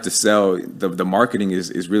 You don't have to sell. The marketing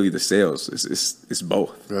is really the sales. It's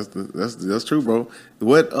both. That's true, bro.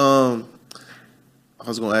 What I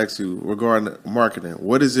was gonna ask you regarding marketing.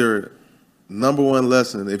 What is your number one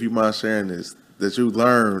lesson, if you mind sharing this, that you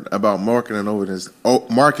learned about marketing over this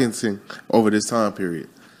time period?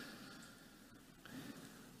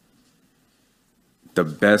 The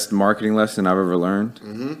best marketing lesson I've ever learned?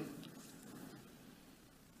 Mm-hmm.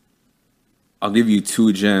 I'll give you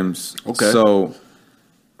 2 gems. Okay. So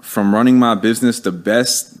from running my business, the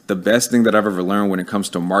best thing that I've ever learned when it comes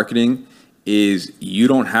to marketing is you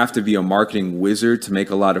don't have to be a marketing wizard to make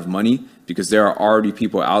a lot of money, because there are already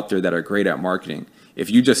people out there that are great at marketing. If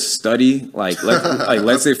you just study,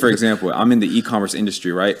 let's say, for example, I'm in the e-commerce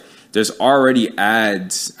industry, right? There's already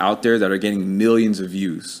ads out there that are getting millions of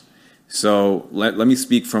views. So let me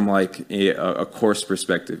speak from like a course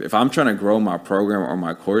perspective. If I'm trying to grow my program or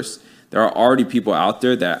my course, there are already people out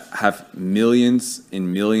there that have millions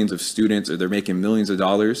and millions of students, or they're making millions of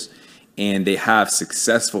dollars, and they have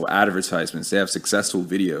successful advertisements. They have successful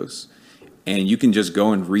videos, and you can just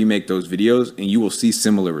go and remake those videos and you will see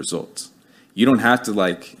similar results. You don't have to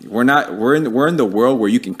we're in the world where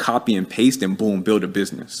you can copy and paste and boom, build a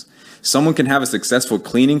business. Someone can have a successful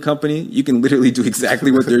cleaning company. You can literally do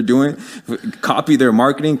exactly what they're doing. Copy their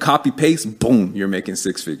marketing, copy paste, boom, you're making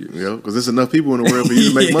 6 figures. Yeah, because there's enough people in the world for you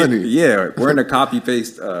to make money. Yeah, we're in a copy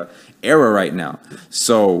paste era right now.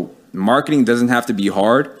 So marketing doesn't have to be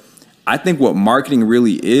hard. I think what marketing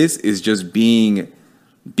really is just being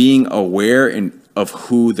aware of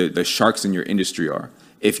who the sharks in your industry are.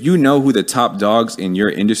 If you know who the top dogs in your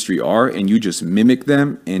industry are and you just mimic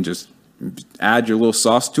them and just add your little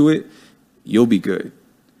sauce to it, you'll be good.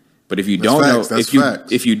 But if you don't know,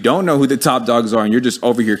 if you don't know who the top dogs are and you're just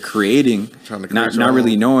over here creating, not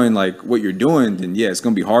really knowing like what you're doing, then yeah, it's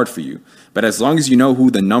gonna be hard for you. But as long as you know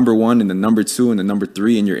who the number 1 and the number 2 and the number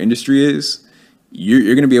 3 in your industry is,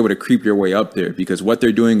 you're gonna be able to creep your way up there, because what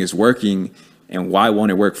they're doing is working, and why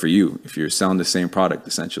won't it work for you if you're selling the same product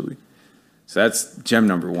essentially? So that's gem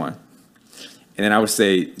number 1. And then I would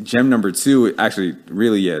say gem number 2, actually,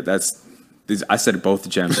 really, yeah, I said both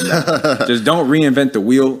gems. Just don't reinvent the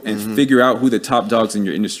wheel and figure out who the top dogs in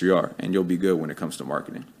your industry are, and you'll be good when it comes to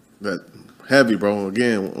marketing. That heavy, bro.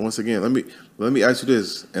 Once again, let me ask you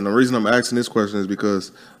this. And the reason I'm asking this question is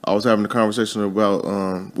because I was having a conversation about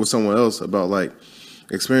with someone else about like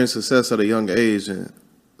experience success at a young age, and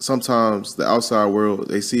sometimes the outside world,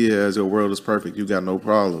 they see it as your world is perfect. You got no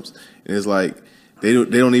problems, and it's like they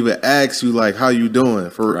don't even ask you like how you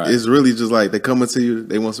doing. Right. It's really just like they coming to you.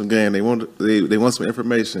 They want some game. They want some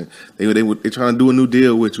information. They trying to do a new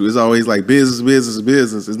deal with you. It's always like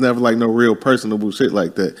business. It's never like no real personable shit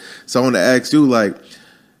like that. So I want to ask you, like,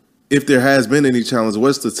 if there has been any challenge,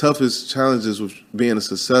 what's the toughest challenges with being a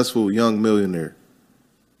successful young millionaire?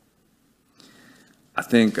 I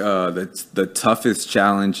think the toughest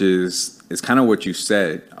challenge is kind of what you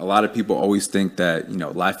said. A lot of people always think that,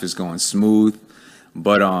 life is going smooth,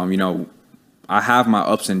 but I have my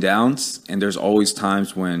ups and downs, and there's always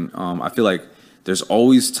times when I feel like there's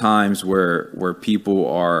always times where people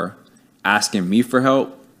are asking me for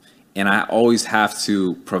help, and I always have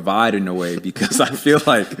to provide in a way, because I feel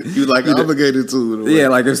like you like obligated to. Yeah,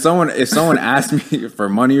 like if someone asks me for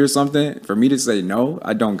money or something, for me to say no,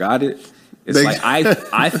 I don't got it. It's like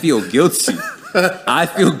I feel guilty. I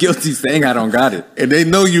feel guilty saying I don't got it, and they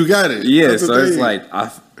know you got it. Yeah, so it's like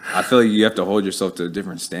I feel like you have to hold yourself to a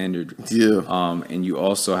different standard. Yeah. And you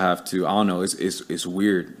also have to. I don't know. It's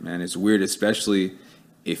weird, man. It's weird, especially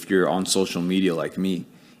if you're on social media like me.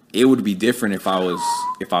 It would be different if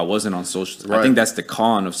I wasn't on social. Right. I think that's the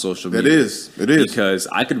con of social media. It is because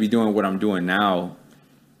I could be doing what I'm doing now,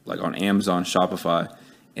 like on Amazon, Shopify,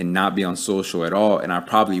 and not be on social at all, and I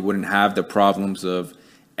probably wouldn't have the problems of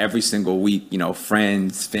every single week,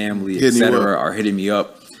 friends, family, etc. are hitting me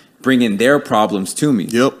up, bringing their problems to me.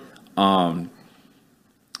 Yep.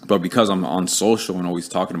 But because I'm on social and always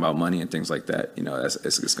talking about money and things like that,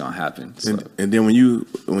 it's gonna happen. So. And then when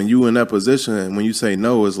you in that position and when you say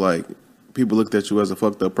no, it's like people looked at you as a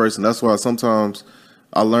fucked up person. That's why sometimes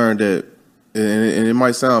I learned that. And it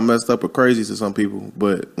might sound messed up or crazy to some people,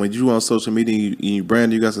 but when you on social media and you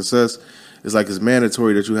brand, you got success, it's like it's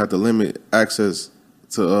mandatory that you have to limit access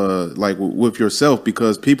to like with yourself,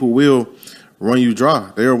 because people will run you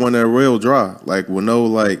dry. They'll run that rail dry, like with no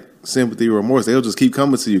like sympathy or remorse. They'll just keep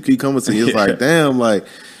coming to you. It's like, damn, like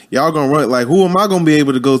y'all gonna run. Like, who am I gonna be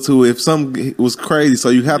able to go to if something was crazy? So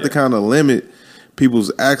you have to kind of limit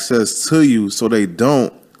people's access to you so they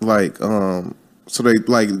don't like So they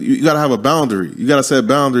like you gotta have a boundary. You gotta set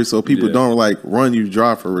boundaries so people don't like run you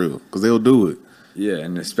dry for real, because they'll do it. Yeah,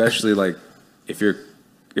 and especially like if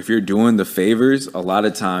you're doing the favors, a lot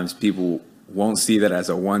of times people won't see that as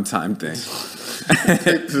a one-time thing.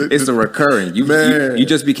 It's a recurring. You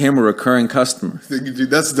just became a recurring customer.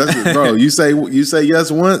 That's it, bro. You say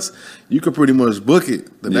yes once, you could pretty much book it.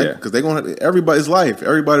 Because they're gonna everybody's life.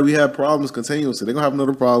 Everybody we have problems continuously. They're gonna have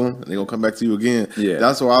another problem and they're gonna come back to you again. Yeah.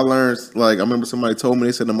 That's what I learned. Like I remember somebody told me,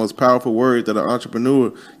 they said the most powerful word that an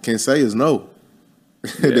entrepreneur can say is no.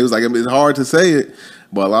 It was like it's hard to say it,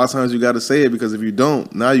 but a lot of times you got to say it because if you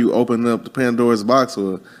don't, now you open up the Pandora's box,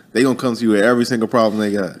 or they gonna come to you with every single problem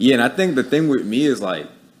they got. Yeah, and I think the thing with me is like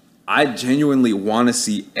I genuinely want to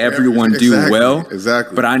see everyone do well.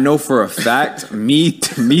 Exactly. But I know for a fact, me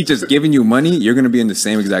just giving you money, you're gonna be in the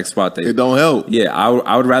same exact spot that it don't help. Yeah,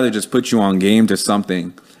 I would rather just put you on game to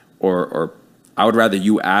something, or I would rather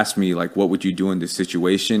you ask me like, what would you do in this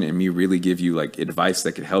situation, and me really give you like advice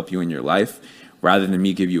that could help you in your life, rather than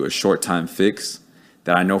me give you a short time fix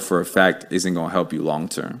that I know for a fact isn't going to help you long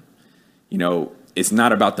term. You know, it's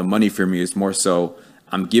not about the money for me. It's more so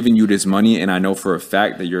I'm giving you this money, and I know for a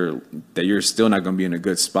fact that you're still not going to be in a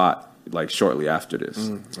good spot like shortly after this.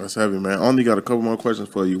 That's heavy, man. I only got a couple more questions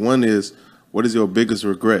for you. One is, what is your biggest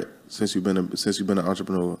regret since you've been an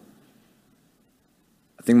entrepreneur?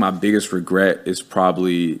 I think my biggest regret is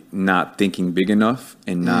probably not thinking big enough,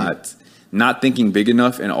 and not thinking big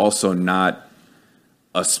enough, and also not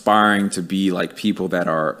aspiring to be like people that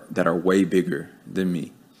are way bigger than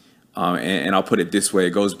me. And I'll put it this way. It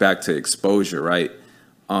goes back to exposure, right?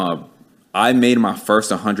 I made my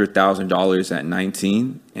first $100,000 at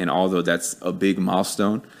 19. And although that's a big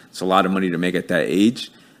milestone, it's a lot of money to make at that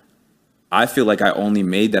age. I feel like I only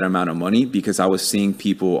made that amount of money because I was seeing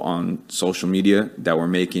people on social media that were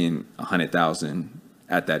making $100,000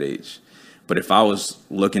 at that age. But if I was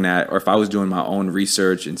looking at, or if I was doing my own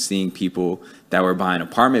research and seeing people that were buying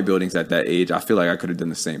apartment buildings at that age, I feel like I could have done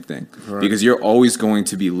the same thing. Right. Because you're always going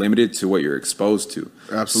to be limited to what you're exposed to.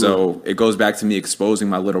 Absolutely. So it goes back to me exposing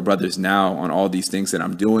my little brothers now on all these things that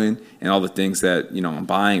I'm doing and all the things that, you know, I'm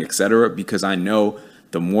buying, etc. Because I know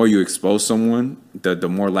the more you expose someone, the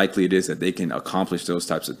more likely it is that they can accomplish those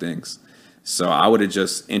types of things. So I would have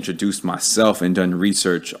just introduced myself and done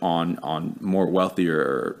research on more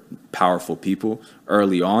wealthier, powerful people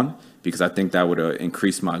early on, because I think that would have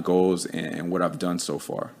increased my goals and what I've done so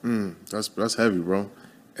far. That's heavy, bro.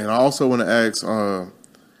 And I also want to ask, for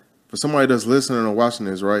somebody that's listening or watching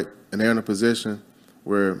this, right, and they're in a position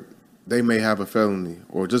where they may have a felony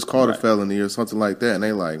or just caught a felony or something like that, and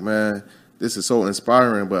they like, man, this is so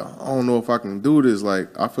inspiring, but I don't know if I can do this.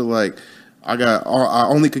 Like, I feel like I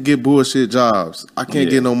only could get bullshit jobs. I can't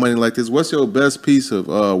get no money like this. What's your best piece of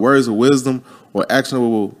words of wisdom or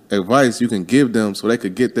actionable advice you can give them so they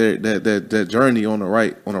could get that journey on the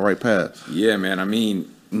right path? Yeah, man. I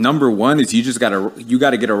mean, number one is you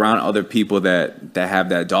gotta get around other people that have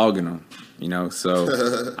that dog in them. You know,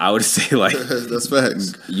 so I would say like that's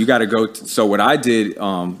facts. You got to go. So what I did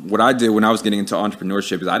when I was getting into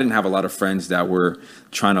entrepreneurship is I didn't have a lot of friends that were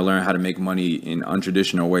trying to learn how to make money in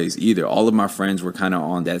untraditional ways either. All of my friends were kind of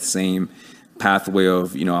on that same pathway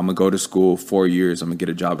of, you know, I'm gonna go to school 4 years, I'm gonna get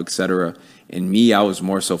a job, etc. And me, I was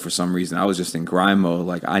more so for some reason I was just in grind mode,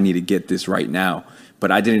 like I need to get this right now. But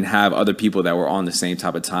I didn't have other people that were on the same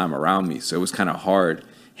type of time around me, so it was kind of hard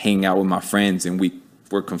hanging out with my friends, and we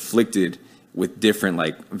were conflicted with different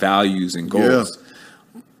like values and goals.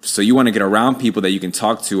 Yeah. So you want to get around people that you can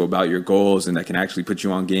talk to about your goals and that can actually put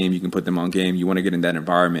you on game. You can put them on game. You want to get in that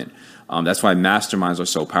environment. That's why masterminds are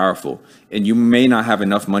so powerful. And you may not have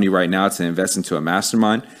enough money right now to invest into a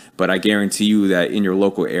mastermind, but I guarantee you that in your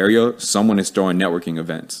local area, someone is throwing networking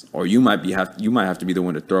events, or you might have to be the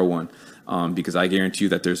one to throw one. Because I guarantee you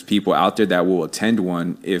that there's people out there that will attend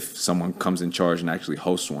one if someone comes in charge and actually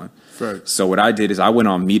hosts one. Right. So what I did is I went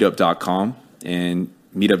on meetup.com, and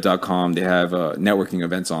meetup.com, they have networking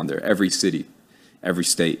events on there, every city, every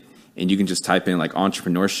state. And you can just type in like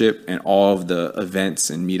entrepreneurship and all of the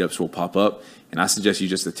events and meetups will pop up. And I suggest you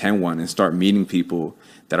just attend one and start meeting people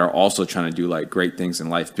that are also trying to do like great things in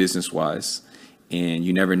life business wise. And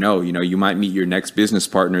you never know, you know, you might meet your next business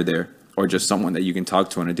partner there, or just someone that you can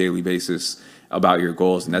talk to on a daily basis about your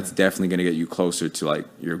goals. And that's definitely going to get you closer to like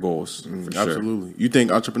your goals. For sure. Absolutely. You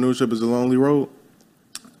think entrepreneurship is a lonely road?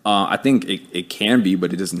 I think it can be,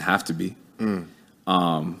 but it doesn't have to be.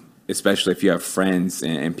 Especially if you have friends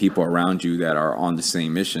and people around you that are on the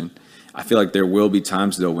same mission. I feel like there will be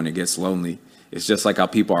times though when it gets lonely. It's just like how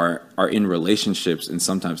people are in relationships, and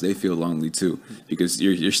sometimes they feel lonely too, because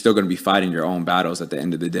you're still going to be fighting your own battles at the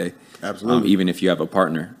end of the day. Absolutely. Even if you have a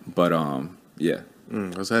partner. But yeah.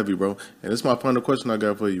 That's heavy, bro. And this is my final question I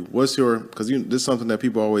got for you. What's your? Because this is something that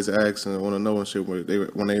people always ask and want to know and shit. When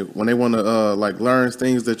they want to like learn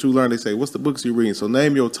things that you learn, they say, "What's the books you reading?" So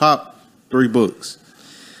name your top 3 books.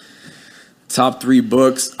 Top 3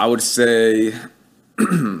 books, I would say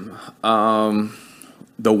The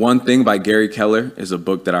One Thing by Gary Keller is a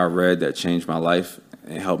book that I read that changed my life.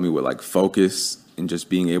 It helped me with like focus and just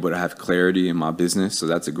being able to have clarity in my business. So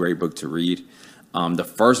that's a great book to read. The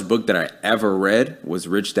first book that I ever read was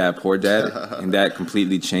Rich Dad, Poor Dad, and that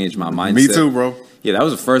completely changed my mindset. Me too, bro. Yeah, that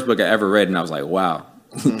was the first book I ever read, and I was like, wow.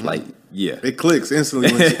 Like, yeah. It clicks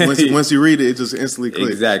instantly. Once you read it, it just instantly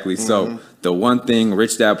clicks. Exactly. So The One Thing,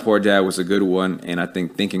 Rich Dad, Poor Dad was a good one, and I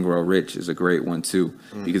think Think and Grow Rich is a great one too,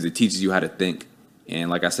 because it teaches you how to think. And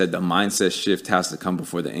like I said, the mindset shift has to come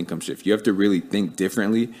before the income shift. You have to really think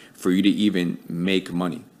differently for you to even make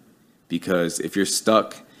money. Because if you're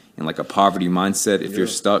stuck in like a poverty mindset, if you're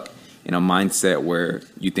stuck in a mindset where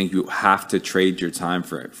you think you have to trade your time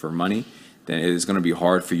for money, then it is going to be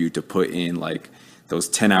hard for you to put in like those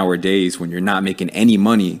 10-hour days when you're not making any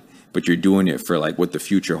money, but you're doing it for like what the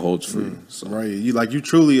future holds for you. So. Right. You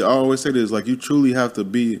truly, I always say this, like you truly have to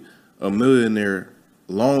be a millionaire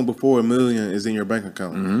long before $1 million is in your bank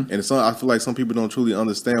account. And it's I feel like some people don't truly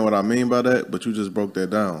understand what I mean by that, but you just broke that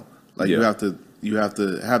down. Like you have to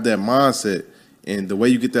have that mindset, and the way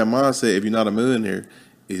you get that mindset if you're not a millionaire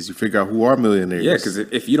is you figure out who are millionaires. Yeah, because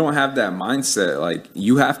if you don't have that mindset, like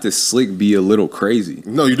you have to slick be a little crazy.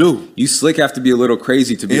 No, you do. You slick have to be a little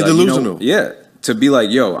crazy to be and like, delusional. To be like,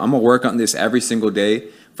 yo, I'm gonna work on this every single day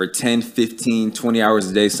for 10, 15, 20 hours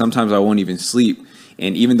a day. Sometimes I won't even sleep.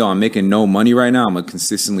 And even though I'm making no money right now, I'm going to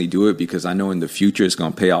consistently do it because I know in the future it's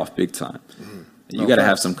going to pay off big time. You got to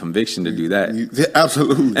have some conviction to do that.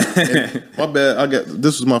 Absolutely. My bad.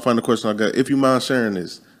 This was my final question I got. If you mind sharing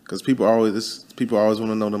this, because people always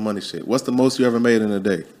want to know the money shit. What's the most you ever made in a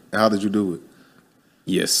day? And how did you do it?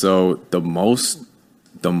 Yeah, so the most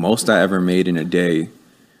I ever made in a day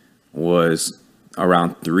was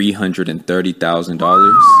around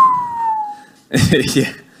 $330,000.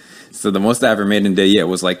 Yeah. So the most I ever made in a day,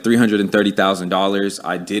 was like $330,000.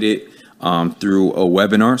 I did it through a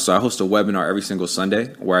webinar. So I host a webinar every single Sunday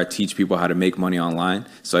where I teach people how to make money online.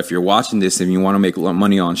 So if you're watching this and you want to make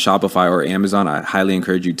money on Shopify or Amazon, I highly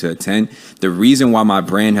encourage you to attend. The reason why my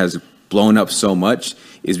brand has blown up so much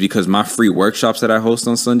is because my free workshops that I host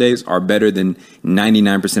on Sundays are better than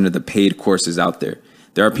 99% of the paid courses out there.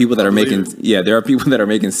 There are people that are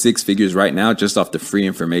making six figures right now just off the free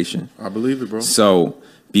information. I believe it, bro. So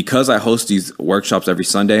because I host these workshops every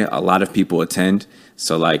Sunday, a lot of people attend.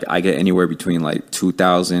 So like I get anywhere between like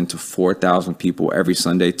 2,000 to 4,000 people every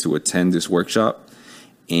Sunday to attend this workshop.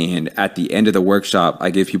 And at the end of the workshop,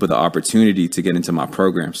 I give people the opportunity to get into my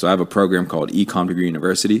program. So I have a program called Ecom Degree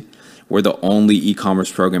University. We're the only e-commerce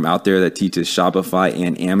program out there that teaches Shopify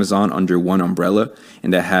and Amazon under one umbrella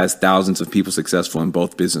and that has thousands of people successful in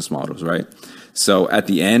both business models, right? So at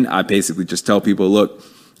the end, I basically just tell people, look,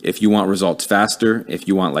 if you want results faster, if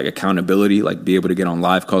you want like accountability, like be able to get on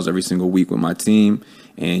live calls every single week with my team,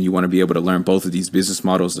 and you want to be able to learn both of these business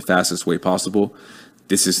models the fastest way possible,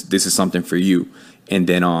 this is something for you. And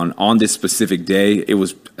then on this specific day, it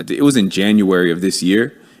was in January of this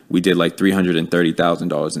year, we did like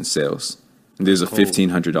 $330,000 in sales. And there's a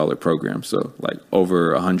 $1,500 program, so like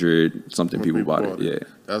over 100 something people bought it. Yeah,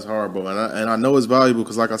 that's hard, bro. And I know it's valuable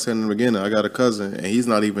because, like I said in the beginning, I got a cousin and he's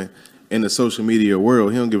not even in the social media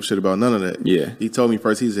world. He don't give a shit about none of that. Yeah. He told me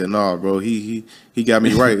first, he said, nah, bro, he got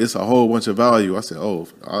me right. It's a whole bunch of value. I said, oh,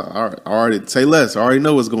 I already, say less. I already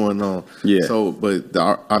know what's going on. Yeah. So, but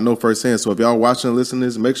I know firsthand. So if y'all watching and listening to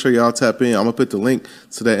this, make sure y'all tap in. I'm going to put the link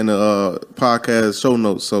to that in the podcast show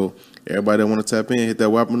notes. So everybody that want to tap in, hit that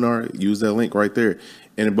webinar, use that link right there.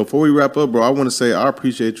 And before we wrap up, bro, I want to say I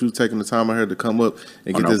appreciate you taking the time out here to come up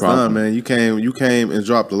and get this done, man. You came and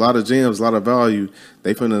dropped a lot of gems, a lot of value.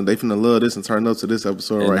 They finna love this and turn up to this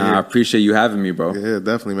episode right here. I appreciate you having me, bro. Yeah,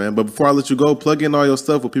 definitely, man. But before I let you go, plug in all your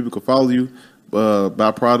stuff where people can follow you,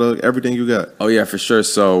 buy product, everything you got. Oh yeah, for sure.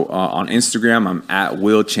 So on Instagram, I'm at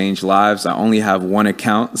Will Change Lives. I only have one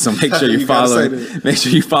account, so make sure you make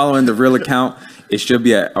sure you following the real account. It should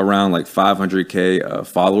be at around like 500K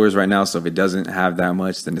followers right now. So if it doesn't have that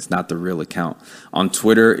much, then it's not the real account. On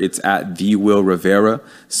Twitter, it's at The Will Rivera.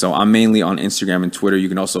 So I'm mainly on Instagram and Twitter. You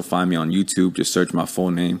can also find me on YouTube. Just search my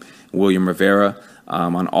full name, William Rivera.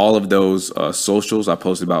 On all of those socials, I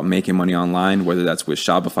post about making money online, whether that's with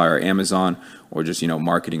Shopify or Amazon or just,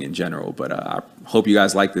 marketing in general. But I hope you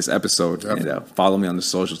guys like this episode. Definitely. And follow me on the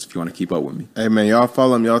socials if you want to keep up with me. Hey, man, y'all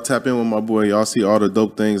follow him. Y'all tap in with my boy. Y'all see all the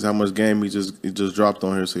dope things, how much game he just dropped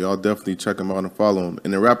on here. So y'all definitely check him out and follow him.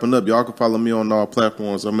 And then wrapping up, y'all can follow me on all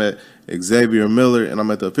platforms. I'm at Xavier Miller, and I'm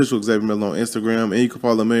at the official Xavier Miller on Instagram. And you can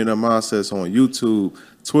follow Millionaire Mindsets on YouTube,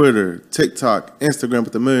 Twitter, TikTok, Instagram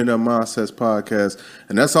at the Millionaire Mindsets Podcast.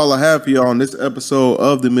 And that's all I have for y'all on this episode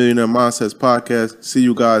of the Millionaire Mindsets Podcast. See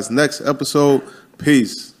you guys next episode.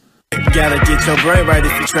 Peace. Gotta get your brain right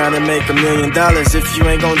if you're trying to make $1 million. If you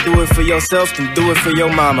ain't gonna do it for yourself, then do it for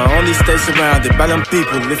your mama. Only stay surrounded by them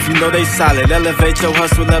people if you know they solid. Elevate your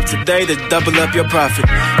hustle up today to double up your profit.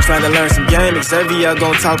 Trying to learn some game, Xavier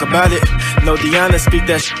gonna talk about it. No Deanna, speak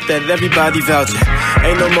that shit that everybody vouching.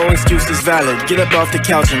 Ain't no more excuses valid. Get up off the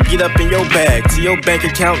couch and get up in your bag. To your bank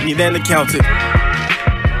account, need an accountant.